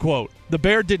 unquote. The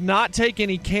bear did not take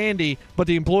any candy, but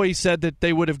the employee said that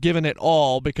they would have given it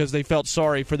all because they felt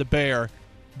sorry for the bear.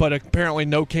 But apparently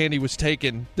no candy was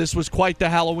taken. This was quite the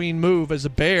Halloween move as the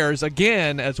bears,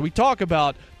 again, as we talk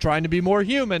about, trying to be more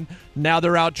human, now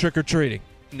they're out trick-or-treating.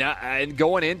 Now, and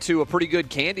going into a pretty good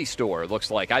candy store, it looks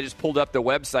like. I just pulled up the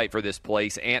website for this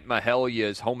place, Aunt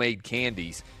Mahalia's Homemade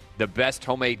Candies, the best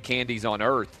homemade candies on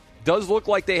earth. Does look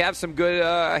like they have some good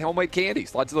homemade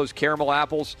candies. Lots of those caramel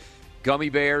apples, gummy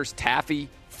bears, taffy,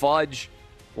 fudge.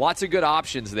 Lots of good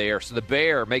options there. So the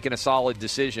bear making a solid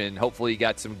decision. Hopefully he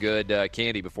got some good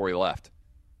candy before he left.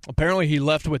 Apparently he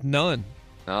left with none.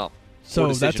 Oh.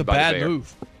 So that's a bad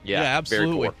move. Yeah,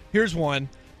 absolutely. Very poor. Here's one.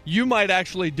 You might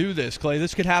actually do this, Clay.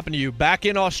 This could happen to you. Back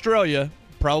in Australia,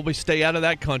 probably stay out of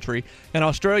that country, an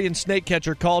Australian snake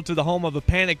catcher called to the home of a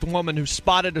panicked woman who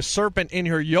spotted a serpent in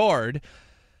her yard.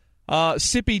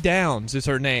 Sippy Downs is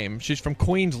her name. She's from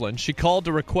Queensland. She called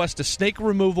to request a snake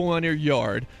removal in her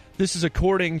yard. This is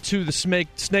according to the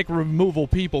snake removal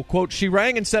people. Quote, she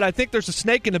rang and said, I think there's a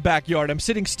snake in the backyard. I'm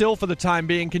sitting still for the time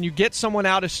being. Can you get someone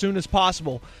out as soon as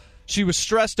possible? She was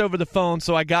stressed over the phone,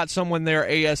 so I got someone there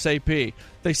ASAP.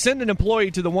 They sent an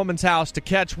employee to the woman's house to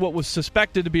catch what was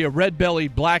suspected to be a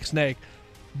red-bellied black snake,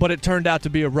 but it turned out to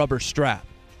be a rubber strap.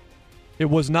 It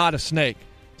was not a snake.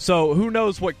 So who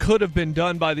knows what could have been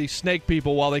done by these snake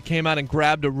people while they came out and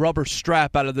grabbed a rubber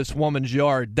strap out of this woman's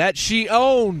yard that she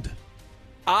owned.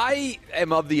 I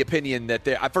am of the opinion that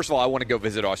first of all, I want to go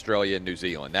visit Australia and New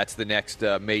Zealand. That's the next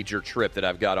major trip that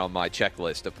I've got on my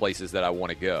checklist of places that I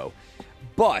want to go.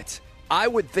 But I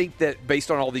would think that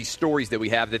based on all these stories that we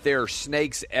have, that there are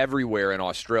snakes everywhere in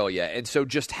Australia. And so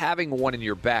just having one in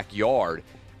your backyard,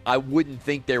 I wouldn't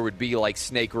think there would be like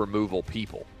snake removal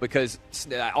people, because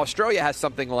Australia has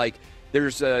something like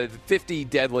there's 50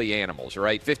 deadly animals,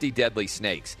 right? 50 deadly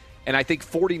snakes. And I think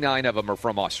 49 of them are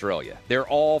from Australia. They're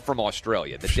all from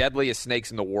Australia. The deadliest snakes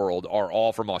in the world are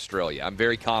all from Australia. I'm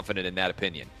very confident in that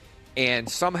opinion. And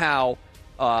somehow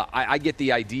I get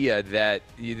the idea that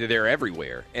they're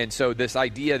everywhere. And so this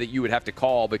idea that you would have to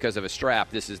call because of a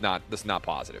strap, this is not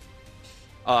positive.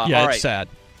 Yeah, all it's right. sad.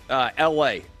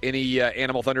 L.A., any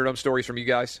Animal Thunderdome stories from you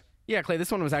guys? Yeah, Clay,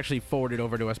 this one was actually forwarded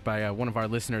over to us by one of our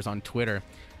listeners on Twitter.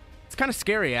 It's kind of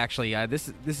scary, actually.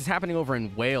 This is happening over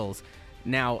in Wales.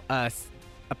 Now,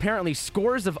 apparently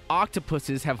scores of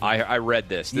octopuses have... I read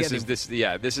this. This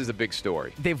is a big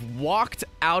story. They've walked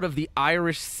out of the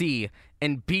Irish Sea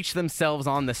and beached themselves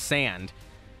on the sand.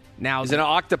 Now, it's an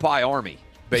octopi army,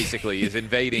 basically, is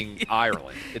invading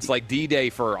Ireland. It's like D-Day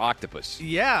for octopus.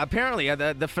 Yeah, apparently.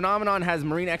 The phenomenon has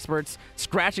marine experts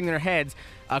scratching their heads.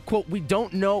 Quote, "We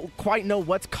don't quite know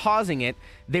what's causing it.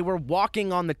 They were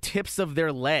walking on the tips of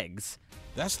their legs."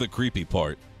 That's the creepy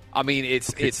part. I mean,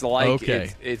 it's like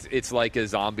Okay. it's like a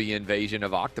zombie invasion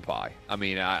of octopi. I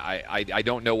mean, I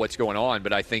don't know what's going on,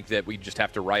 but I think that we just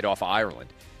have to write off Ireland.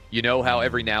 You know how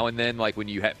every now and then, like when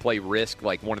you play Risk,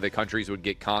 like one of the countries would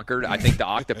get conquered? I think the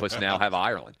octopus now have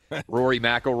Ireland. Rory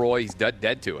McIlroy, he's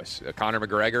dead to us. Conor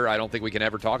McGregor, I don't think we can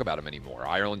ever talk about him anymore.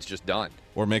 Ireland's just done.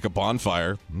 Or make a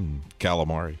bonfire.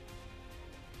 Calamari.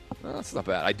 Well, that's not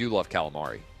bad. I do love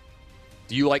calamari.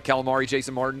 Do you like calamari,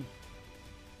 Jason Martin?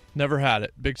 Never had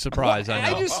it. Big surprise, I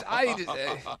know.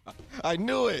 I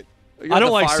knew it. I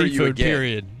don't like seafood,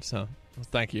 period. So,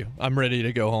 thank you. I'm ready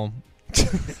to go home.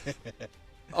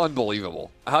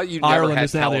 Unbelievable. How you never Ireland had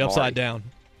is now calamari? the upside down.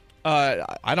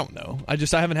 I don't know. I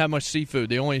haven't had much seafood.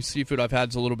 The only seafood I've had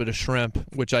is a little bit of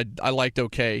shrimp, which I liked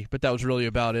okay, but that was really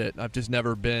about it. I've just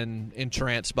never been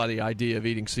entranced by the idea of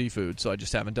eating seafood, so I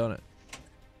just haven't done it.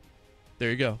 There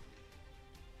you go.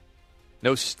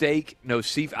 No steak, no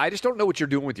seafood. I just don't know what you're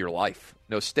doing with your life.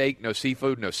 No steak, no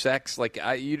seafood, no sex. Like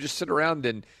you just sit around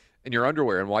in your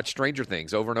underwear and watch Stranger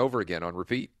Things over and over again on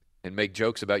repeat and make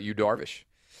jokes about Yu Darvish.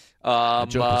 The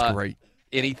joke was great.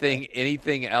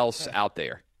 Anything else out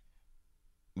there?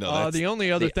 No, the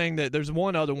only other thing there's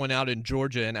one other one out in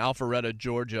Georgia, in Alpharetta,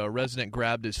 Georgia. A resident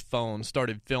grabbed his phone,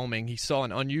 started filming. He saw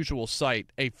an unusual sight: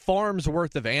 a farm's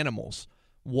worth of animals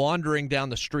wandering down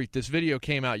the street. This video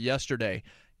came out yesterday.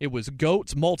 It was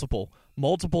goats, multiple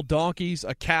donkeys,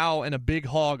 a cow, and a big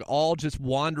hog, all just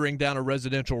wandering down a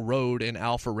residential road in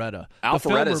Alpharetta.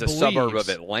 Alpharetta is a suburb of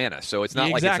Atlanta, so it's not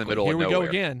like it's in the middle of nowhere. Here we go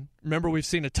again. Remember, we've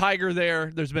seen a tiger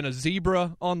there. There's been a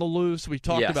zebra on the loose. We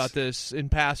talked about this in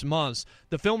past months.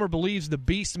 The filmer believes the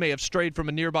beast may have strayed from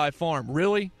a nearby farm.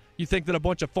 Really? You think that a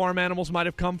bunch of farm animals might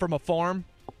have come from a farm?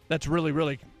 That's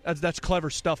really that's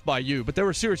clever stuff by you. But there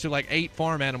were seriously like 8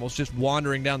 farm animals just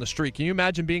wandering down the street. Can you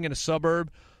imagine being in a suburb,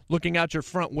 looking out your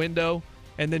front window,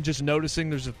 and then just noticing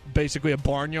there's basically a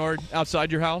barnyard outside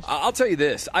your house? I'll tell you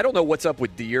this. I don't know what's up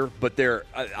with deer, but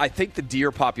I think the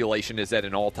deer population is at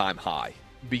an all-time high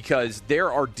because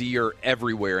there are deer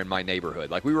everywhere in my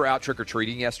neighborhood. Like, we were out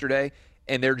trick-or-treating yesterday,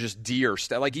 and they're just deer.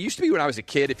 Like, it used to be when I was a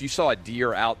kid, if you saw a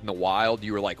deer out in the wild,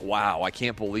 you were like, wow, I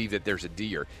can't believe that there's a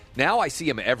deer. Now I see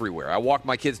them everywhere. I walk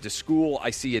my kids to school,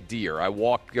 I see a deer.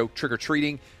 Go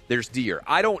trick-or-treating, there's deer.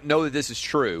 I don't know that this is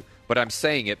true, but I'm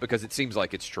saying it because it seems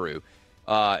like it's true.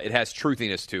 It has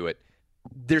truthiness to it.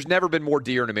 There's never been more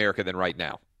deer in America than right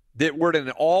now. We're at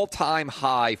an all-time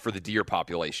high for the deer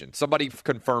population. Somebody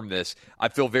confirm this. I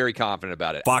feel very confident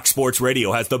about it. Fox Sports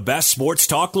Radio has the best sports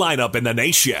talk lineup in the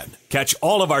nation. Catch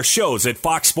all of our shows at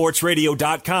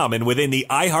foxsportsradio.com and within the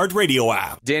iHeartRadio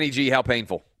app. Danny G, how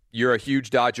painful. You're a huge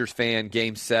Dodgers fan.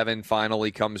 Game 7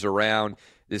 finally comes around.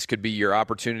 This could be your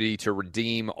opportunity to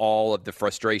redeem all of the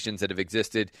frustrations that have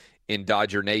existed in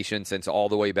Dodger Nation since all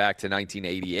the way back to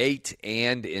 1988.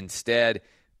 And instead,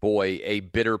 boy, a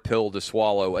bitter pill to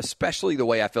swallow, especially the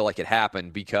way I feel like it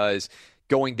happened, because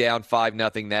going down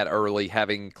 5-0 that early,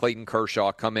 having Clayton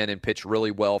Kershaw come in and pitch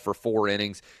really well for 4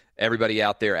 innings, everybody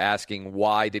out there asking,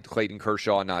 why did Clayton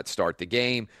Kershaw not start the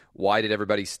game? Why did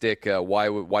everybody stick? Why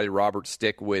did Robert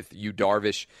stick with Yu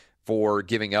Darvish for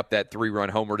giving up that 3-run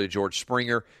homer to George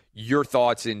Springer? Your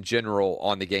thoughts in general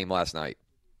on the game last night?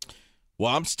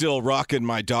 Well, I'm still rocking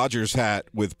my Dodgers hat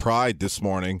with pride this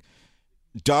morning.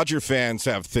 Dodger fans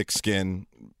have thick skin.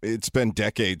 It's been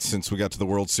decades since we got to the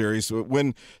World Series.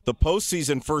 When the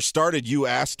postseason first started, you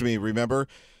asked me, remember?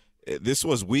 This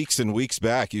was weeks and weeks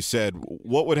back. You said,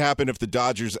 what would happen if the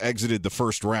Dodgers exited the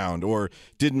first round or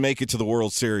didn't make it to the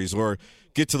World Series or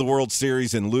get to the World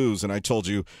Series and lose? And I told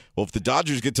you, well, if the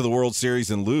Dodgers get to the World Series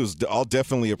and lose, I'll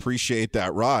definitely appreciate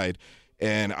that ride.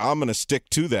 And I'm going to stick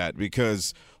to that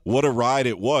because what a ride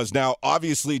it was. Now,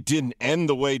 obviously, it didn't end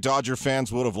the way Dodger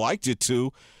fans would have liked it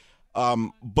to,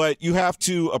 but you have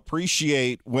to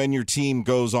appreciate when your team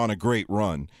goes on a great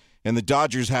run. And the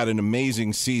Dodgers had an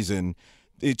amazing season.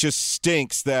 It just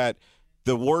stinks that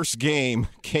the worst game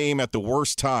came at the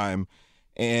worst time,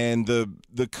 and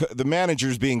the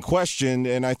manager's being questioned,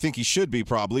 and I think he should be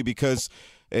probably because,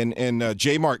 and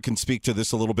J-Mark can speak to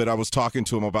this a little bit. I was talking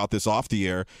to him about this off the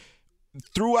air.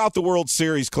 Throughout the World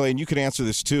Series, Clay, and you can answer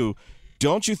this too,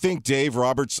 don't you think Dave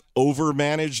Roberts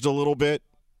overmanaged a little bit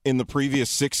in the previous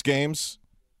 6 games?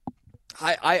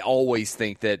 I always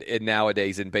think that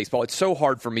nowadays in baseball, it's so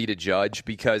hard for me to judge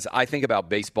because I think about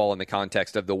baseball in the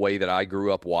context of the way that I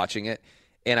grew up watching it.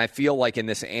 And I feel like in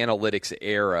this analytics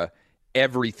era,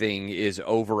 everything is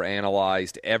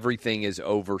overanalyzed, everything is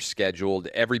overscheduled,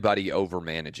 everybody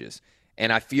overmanages.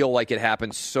 And I feel like it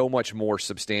happens so much more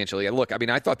substantially. And look, I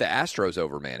mean, I thought the Astros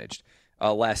overmanaged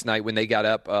last night when they got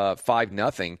up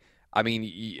 5-0. I mean,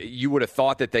 you would have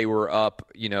thought that they were up,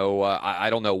 I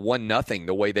don't know, 1-0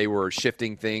 the way they were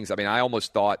shifting things. I mean, I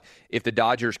almost thought if the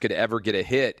Dodgers could ever get a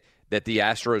hit that the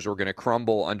Astros were going to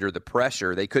crumble under the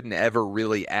pressure. They couldn't ever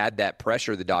really add that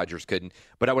pressure, the Dodgers couldn't.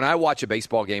 But when I watch a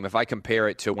baseball game, if I compare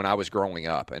it to when I was growing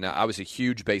up, and I was a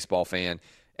huge baseball fan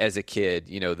as a kid,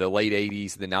 the late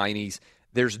 80s, the 90s,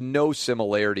 there's no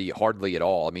similarity hardly at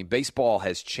all. I mean, baseball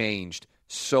has changed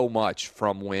so much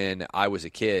from when I was a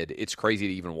kid. It's crazy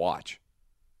to even watch.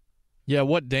 Yeah,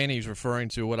 what Danny's referring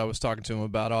to, what I was talking to him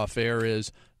about off air,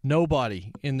 is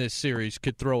nobody in this series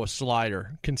could throw a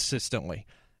slider consistently.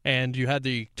 And you had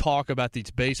the talk about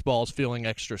these baseballs feeling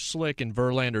extra slick and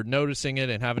Verlander noticing it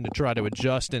and having to try to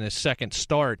adjust in his second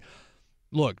start.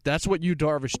 Look, that's what Yu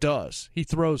Darvish does. He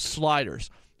throws sliders.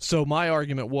 So my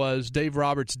argument was Dave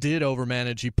Roberts did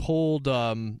overmanage. He pulled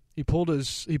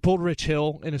Rich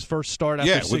Hill in his first start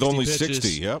after 60 with only pitches.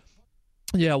 60. Yep.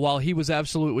 Yeah, while he was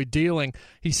absolutely dealing,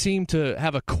 he seemed to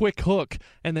have a quick hook.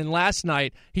 And then last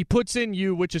night, he puts in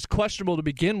Yu, which is questionable to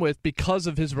begin with because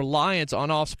of his reliance on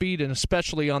off-speed and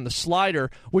especially on the slider,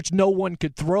 which no one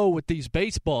could throw with these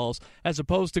baseballs, as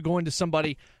opposed to going to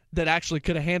somebody that actually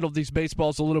could have handled these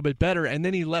baseballs a little bit better, and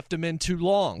then he left him in too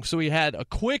long. So he had a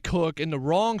quick hook in the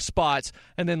wrong spots,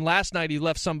 and then last night he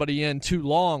left somebody in too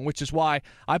long, which is why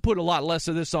I put a lot less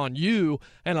of this on you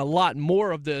and a lot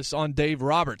more of this on Dave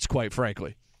Roberts, quite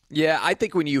frankly. Yeah, I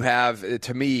think when you have,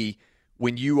 to me,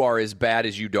 when you are as bad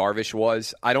as Yu Darvish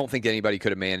was, I don't think anybody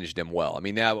could have managed him well. I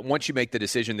mean, now once you make the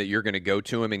decision that you're going to go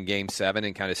to him in Game 7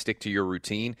 and kind of stick to your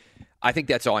routine, I think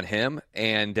that's on him,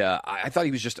 and I thought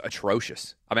he was just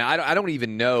atrocious. I mean, I don't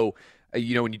even know,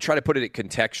 when you try to put it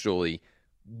contextually,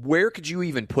 where could you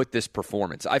even put this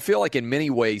performance? I feel like in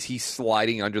many ways he's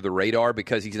sliding under the radar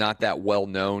because he's not that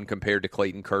well-known compared to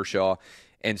Clayton Kershaw,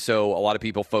 and so a lot of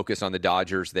people focus on the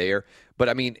Dodgers there. But,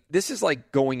 I mean, this is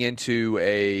like going into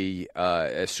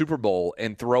a Super Bowl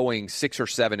and throwing 6 or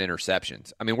 7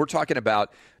 interceptions. I mean, we're talking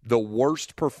about the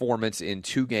worst performance in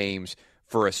 2 games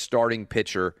for a starting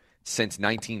pitcher since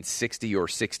 1960 or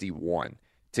 61.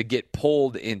 To get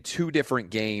pulled in 2 different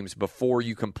games before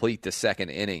you complete the second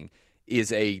inning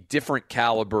is a different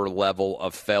caliber level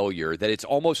of failure that it's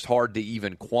almost hard to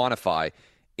even quantify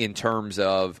in terms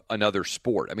of another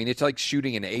sport. I mean, it's like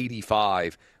shooting an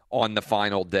 85 on the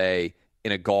final day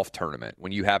in a golf tournament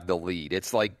when you have the lead.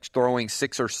 It's like throwing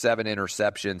 6 or 7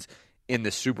 interceptions in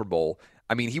the Super Bowl.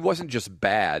 I mean, he wasn't just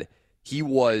bad. He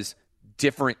was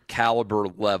different caliber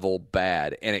level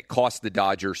bad, and it cost the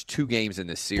Dodgers 2 games in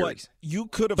this series. But you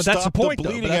could have stopped the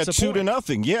bleeding at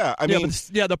 2-0. Yeah, I mean,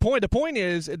 the point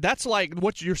is that's like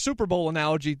what's your Super Bowl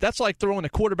analogy. That's like throwing a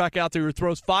quarterback out there who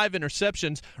throws 5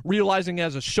 interceptions, realizing he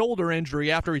has a shoulder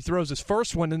injury after he throws his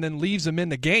first one, and then leaves him in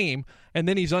the game, and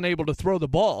then he's unable to throw the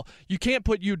ball. You can't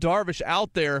put Yu Darvish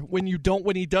out there when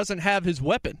he doesn't have his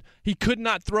weapon. He could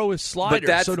not throw his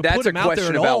slider. So to put him out there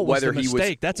at all was a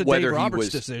mistake. That's a Dave Roberts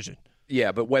decision.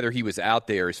 Yeah, but whether he was out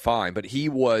there is fine. But he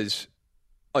was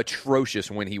atrocious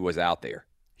when he was out there.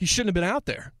 He shouldn't have been out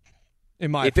there,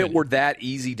 in my opinion. If it were that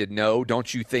easy to know,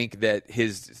 don't you think that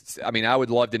I would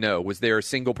love to know, was there a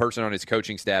single person on his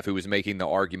coaching staff who was making the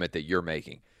argument that you're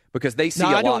making? Because they see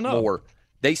a lot more.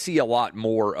 they see a lot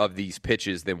more of these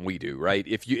pitches than we do, right?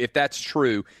 If that's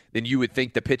true, then you would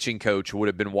think the pitching coach would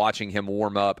have been watching him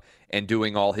warm up and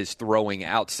doing all his throwing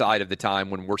outside of the time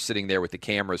when we're sitting there with the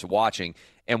cameras watching,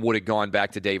 and would have gone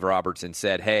back to Dave Roberts and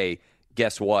said, hey,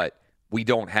 guess what? We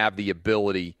don't have the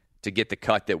ability to get the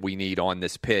cut that we need on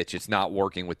this pitch. It's not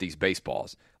working with these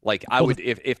baseballs. Like, I would,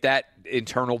 if that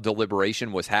internal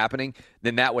deliberation was happening,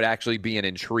 then that would actually be an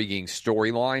intriguing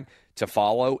storyline to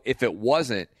follow. If it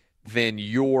wasn't, then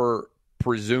you're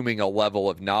presuming a level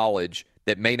of knowledge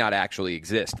that may not actually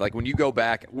exist. Like, when you go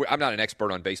back, I'm not an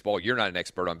expert on baseball. You're not an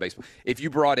expert on baseball. If you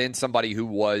brought in somebody who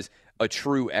was a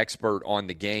true expert on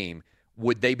the game,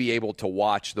 would they be able to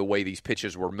watch the way these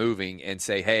pitches were moving and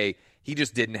say, hey, he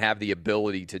just didn't have the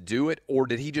ability to do it? Or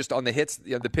did he just, on the hits,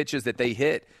 the pitches that they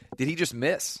hit, did he just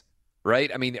miss?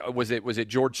 Right? I mean, was it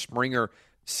George Springer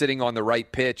sitting on the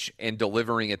right pitch and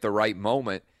delivering at the right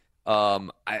moment?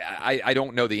 I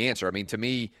don't know the answer. I mean, to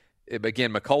me,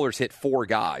 again, McCullers hit 4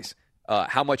 guys.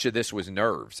 How much of this was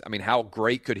nerves? I mean, how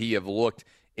great could he have looked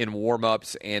in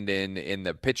warm-ups and in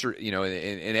the pitcher,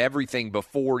 in everything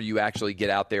before you actually get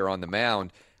out there on the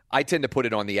mound? I tend to put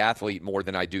it on the athlete more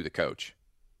than I do the coach.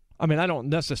 I mean, I don't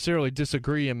necessarily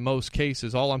disagree in most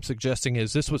cases. All I'm suggesting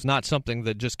is this was not something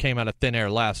that just came out of thin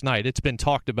air last night. It's been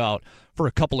talked about for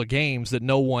a couple of games that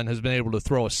no one has been able to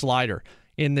throw a slider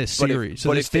in this series.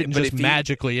 So this didn't just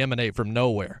magically emanate from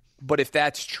nowhere. But if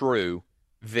that's true,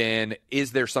 then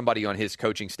is there somebody on his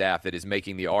coaching staff that is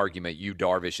making the argument Yu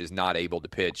Darvish is not able to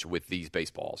pitch with these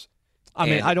baseballs? I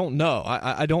mean, I don't know.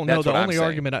 I don't know. The only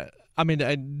argument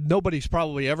nobody's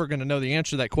probably ever going to know the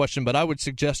answer to that question, but I would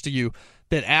suggest to you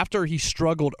that after he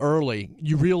struggled early,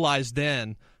 you realize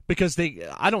then, because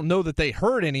I don't know that they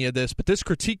heard any of this, but this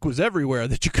critique was everywhere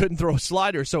that you couldn't throw a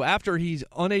slider. So after he's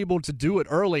unable to do it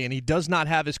early and he does not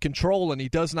have his control and he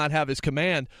does not have his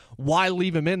command, why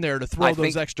leave him in there to throw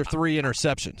those extra 3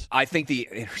 interceptions? I think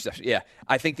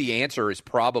the answer is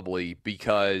probably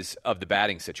because of the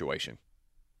batting situation.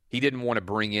 He didn't want to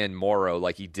bring in Morrow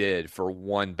like he did for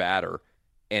one batter,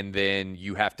 and then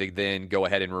you have to then go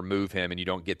ahead and remove him, and you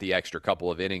don't get the extra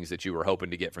couple of innings that you were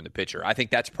hoping to get from the pitcher. I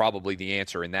think that's probably the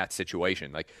answer in that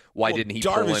situation. Like, why didn't he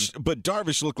pull him? But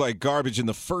Darvish looked like garbage in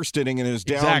the first inning and it was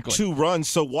down 2 runs,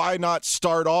 so why not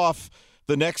start off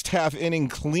the next half inning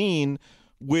clean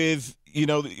with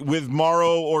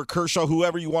Morrow or Kershaw,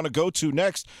 whoever you want to go to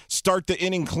next, start the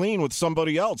inning clean with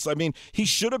somebody else? I mean, he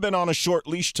should have been on a short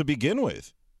leash to begin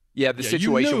with. Yeah, the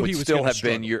situation would still have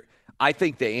been I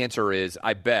think the answer is,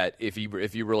 I bet if you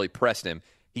really pressed him,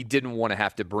 he didn't want to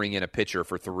have to bring in a pitcher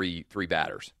for three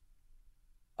batters,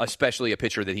 especially a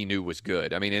pitcher that he knew was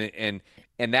good. I mean,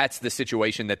 and that's the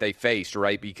situation that they faced,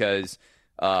 right? Because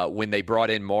when they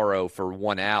brought in Morrow for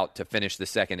 1 out to finish the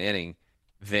second inning,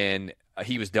 then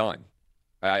he was done.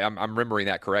 I'm remembering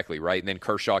that correctly, right? And then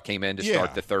Kershaw came in to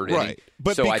start the third inning.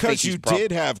 But so because you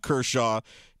did have Kershaw,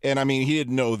 and I mean, he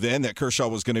didn't know then that Kershaw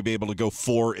was going to be able to go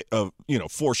 4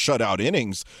 shutout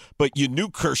innings, but you knew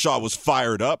Kershaw was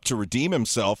fired up to redeem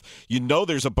himself. You know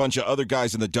there's a bunch of other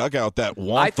guys in the dugout that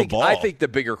want the ball. I think the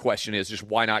bigger question is just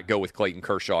why not go with Clayton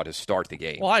Kershaw to start the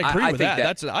game? Well, I agree with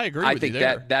that. I agree with you there.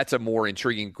 I think that's a more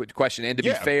intriguing question. And to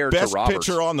be fair to best Roberts,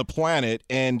 pitcher on the planet,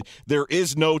 and there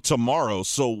is no tomorrow,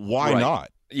 so why not?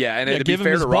 Yeah, and to be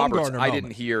fair to Roberts, I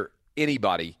didn't hear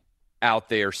anybody out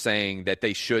there saying that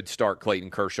they should start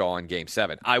Clayton Kershaw in Game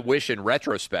 7. I wish in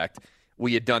retrospect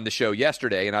we had done the show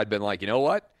yesterday and I'd been like, you know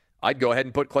what? I'd go ahead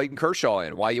and put Clayton Kershaw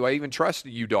in. Why do I even trust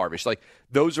Yu Darvish? Like,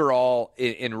 those are all,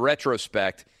 in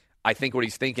retrospect, I think what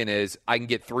he's thinking is I can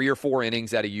get 3 or 4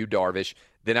 innings out of Yu Darvish,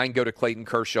 then I can go to Clayton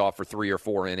Kershaw for 3 or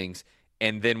 4 innings,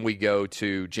 and then we go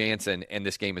to Jansen, and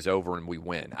this game is over, and we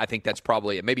win. I think that's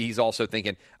probably it. Maybe he's also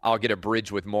thinking, I'll get a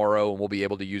bridge with Morrow, and we'll be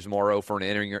able to use Morrow for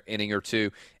an inning or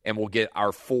 2, and we'll get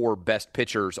our 4 best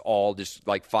pitchers all just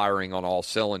like firing on all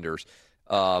cylinders.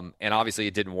 And obviously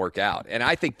it didn't work out. And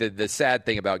I think the sad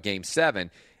thing about Game 7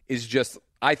 is just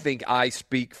I think I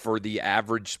speak for the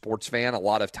average sports fan a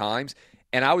lot of times,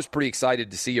 and I was pretty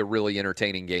excited to see a really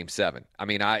entertaining Game 7. I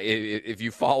mean, if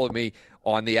you follow me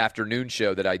on the afternoon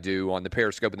show that I do on the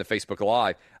Periscope and the Facebook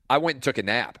Live, I went and took a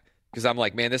nap because I'm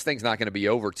like, man, this thing's not going to be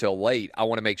over till late. I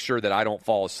want to make sure that I don't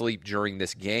fall asleep during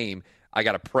this game. I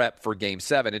got to prep for Game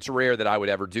 7. It's rare that I would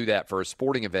ever do that for a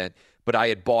sporting event, but I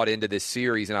had bought into this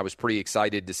series, and I was pretty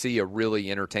excited to see a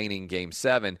really entertaining Game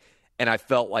 7, and I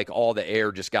felt like all the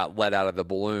air just got let out of the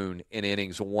balloon in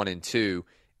innings 1 and 2,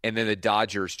 and then the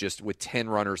Dodgers, just with 10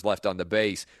 runners left on the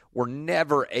base, were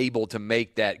never able to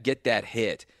get that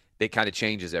hit that kind of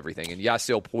changes everything. And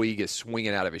Yasiel Puig is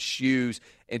swinging out of his shoes,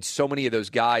 and so many of those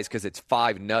guys, because it's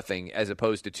 5-0 as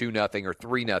opposed to 2-0 or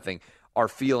 3-0, are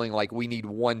feeling like we need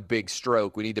one big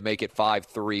stroke. We need to make it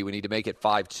 5-3. We need to make it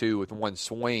 5-2 with one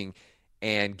swing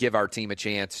and give our team a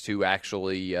chance to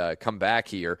actually come back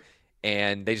here.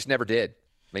 And they just never did.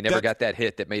 They never got that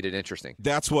hit that made it interesting.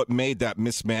 That's what made that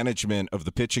mismanagement of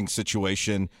the pitching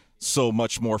situation so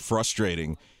much more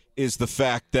frustrating, is the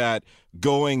fact that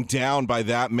going down by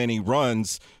that many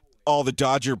runs, all the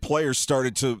Dodger players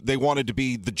they wanted to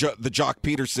be the Jock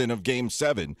Peterson of Game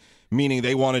 7, meaning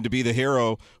they wanted to be the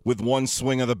hero with one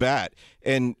swing of the bat.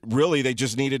 And really, they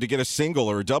just needed to get a single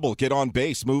or a double, get on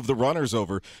base, move the runners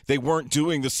over. They weren't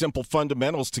doing the simple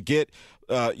fundamentals to get,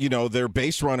 their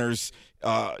base runners,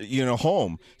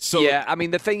 home. So yeah, I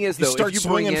mean, the thing is, though, you start if you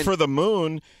swinging for the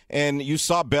moon, and you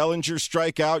saw Bellinger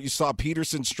strike out, you saw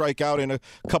Peterson strike out in a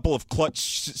couple of clutch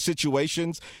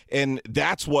situations, and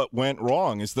that's what went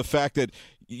wrong, is the fact that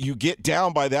you get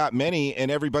down by that many, and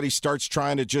everybody starts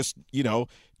trying to just,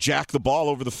 jack the ball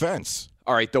over the fence.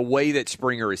 All right, the way that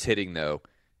Springer is hitting, though,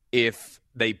 if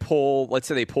they let's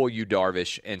say they pull Yu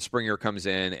Darvish and Springer comes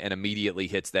in and immediately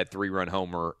hits that 3-run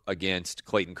homer against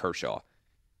Clayton Kershaw,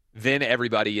 then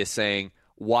everybody is saying,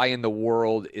 why in the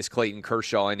world is Clayton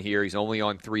Kershaw in here? He's only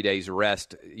on 3 days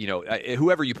rest.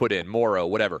 Whoever you put in, Morrow,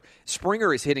 whatever.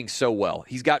 Springer is hitting so well.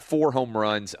 He's got 4 home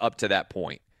runs up to that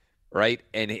point, right?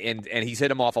 And he's hit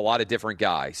them off a lot of different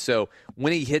guys. So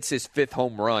when he hits his 5th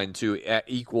home run to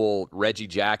equal Reggie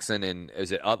Jackson and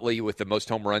is it Utley with the most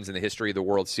home runs in the history of the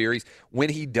World Series, when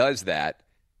he does that,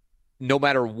 no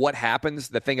matter what happens,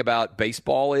 the thing about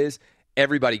baseball is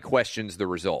everybody questions the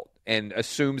result and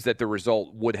assumes that the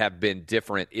result would have been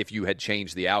different if you had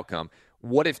changed the outcome.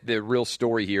 What if the real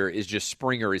story here is just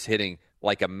Springer is hitting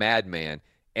like a madman,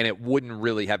 and it wouldn't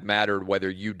really have mattered whether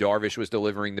Yu Darvish was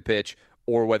delivering the pitch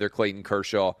or whether Clayton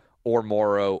Kershaw or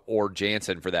Morrow or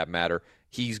Jansen, for that matter?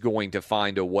 He's going to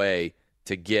find a way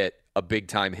to get a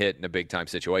big-time hit in a big-time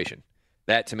situation.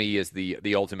 That, to me, is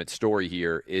the ultimate story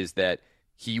here, is that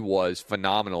he was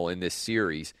phenomenal in this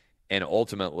series, and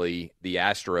ultimately the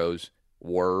Astros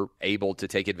were able to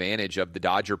take advantage of the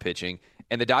Dodger pitching,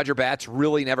 and the Dodger bats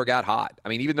really never got hot. I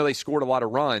mean, even though they scored a lot of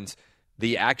runs,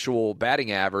 the actual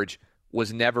batting average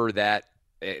was never that,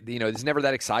 it's never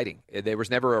that exciting. There was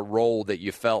never a role that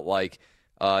you felt like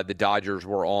the Dodgers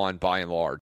were on by and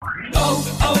large.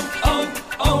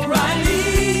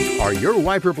 O'Reilly. Are your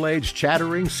wiper blades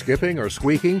chattering, skipping, or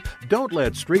squeaking? Don't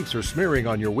let streaks or smearing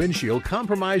on your windshield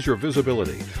compromise your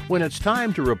visibility. When it's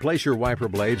time to replace your wiper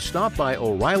blades, stop by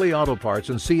O'Reilly Auto Parts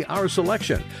and see our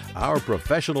selection. Our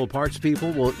professional parts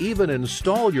people will even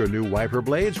install your new wiper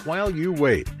blades while you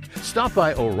wait. Stop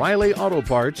by O'Reilly Auto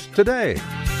Parts today.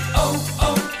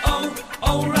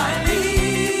 O'Reilly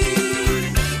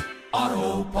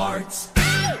Auto Parts.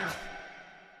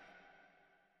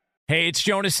 Hey, it's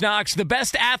Jonas Knox. The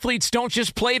best athletes don't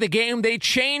just play the game, they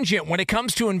change it. When it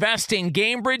comes to investing,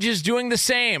 GameBridge is doing the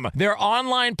same. Their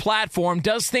online platform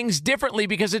does things differently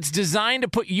because it's designed to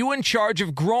put you in charge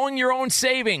of growing your own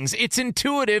savings. It's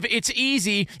intuitive, it's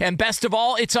easy, and best of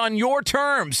all, it's on your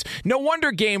terms. No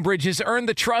wonder GameBridge has earned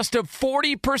the trust of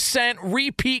 40%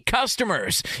 repeat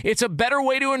customers. It's a better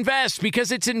way to invest because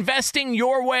it's investing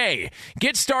your way.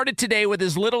 Get started today with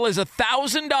as little as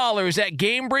 $1,000 at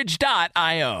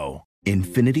GameBridge.io.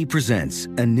 Infiniti presents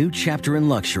a new chapter in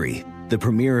luxury, the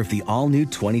premiere of the all-new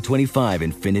 2025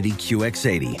 Infiniti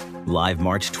QX80, live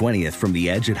March 20th from the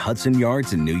Edge at Hudson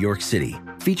Yards in New York City,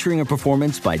 featuring a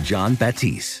performance by John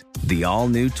Batiste. The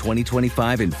all-new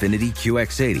 2025 Infiniti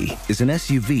QX80 is an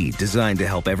SUV designed to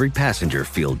help every passenger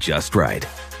feel just right.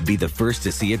 Be the first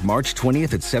to see it March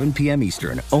 20th at 7 p.m.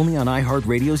 Eastern, only on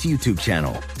iHeartRadio's YouTube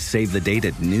channel. Save the date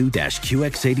at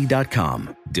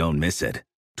new-QX80.com. Don't miss it.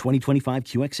 2025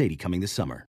 QX80 coming this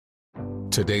summer.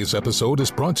 Today's episode is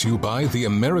brought to you by the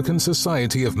American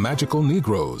Society of Magical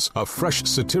Negroes, a fresh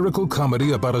satirical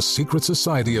comedy about a secret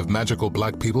society of magical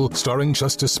black people starring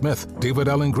Justice Smith, David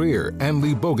Alan Grier, Ann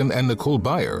Lee Bogan, and Nicole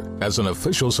Byer. As an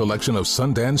official selection of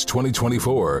Sundance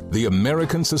 2024, the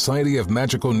American Society of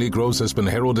Magical Negroes has been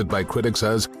heralded by critics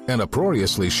as an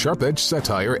uproariously sharp-edged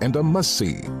satire and a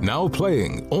must-see. Now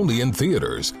playing only in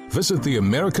theaters. Visit the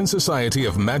American Society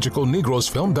of Magical Negroes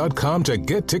Film.com to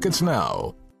get tickets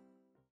now.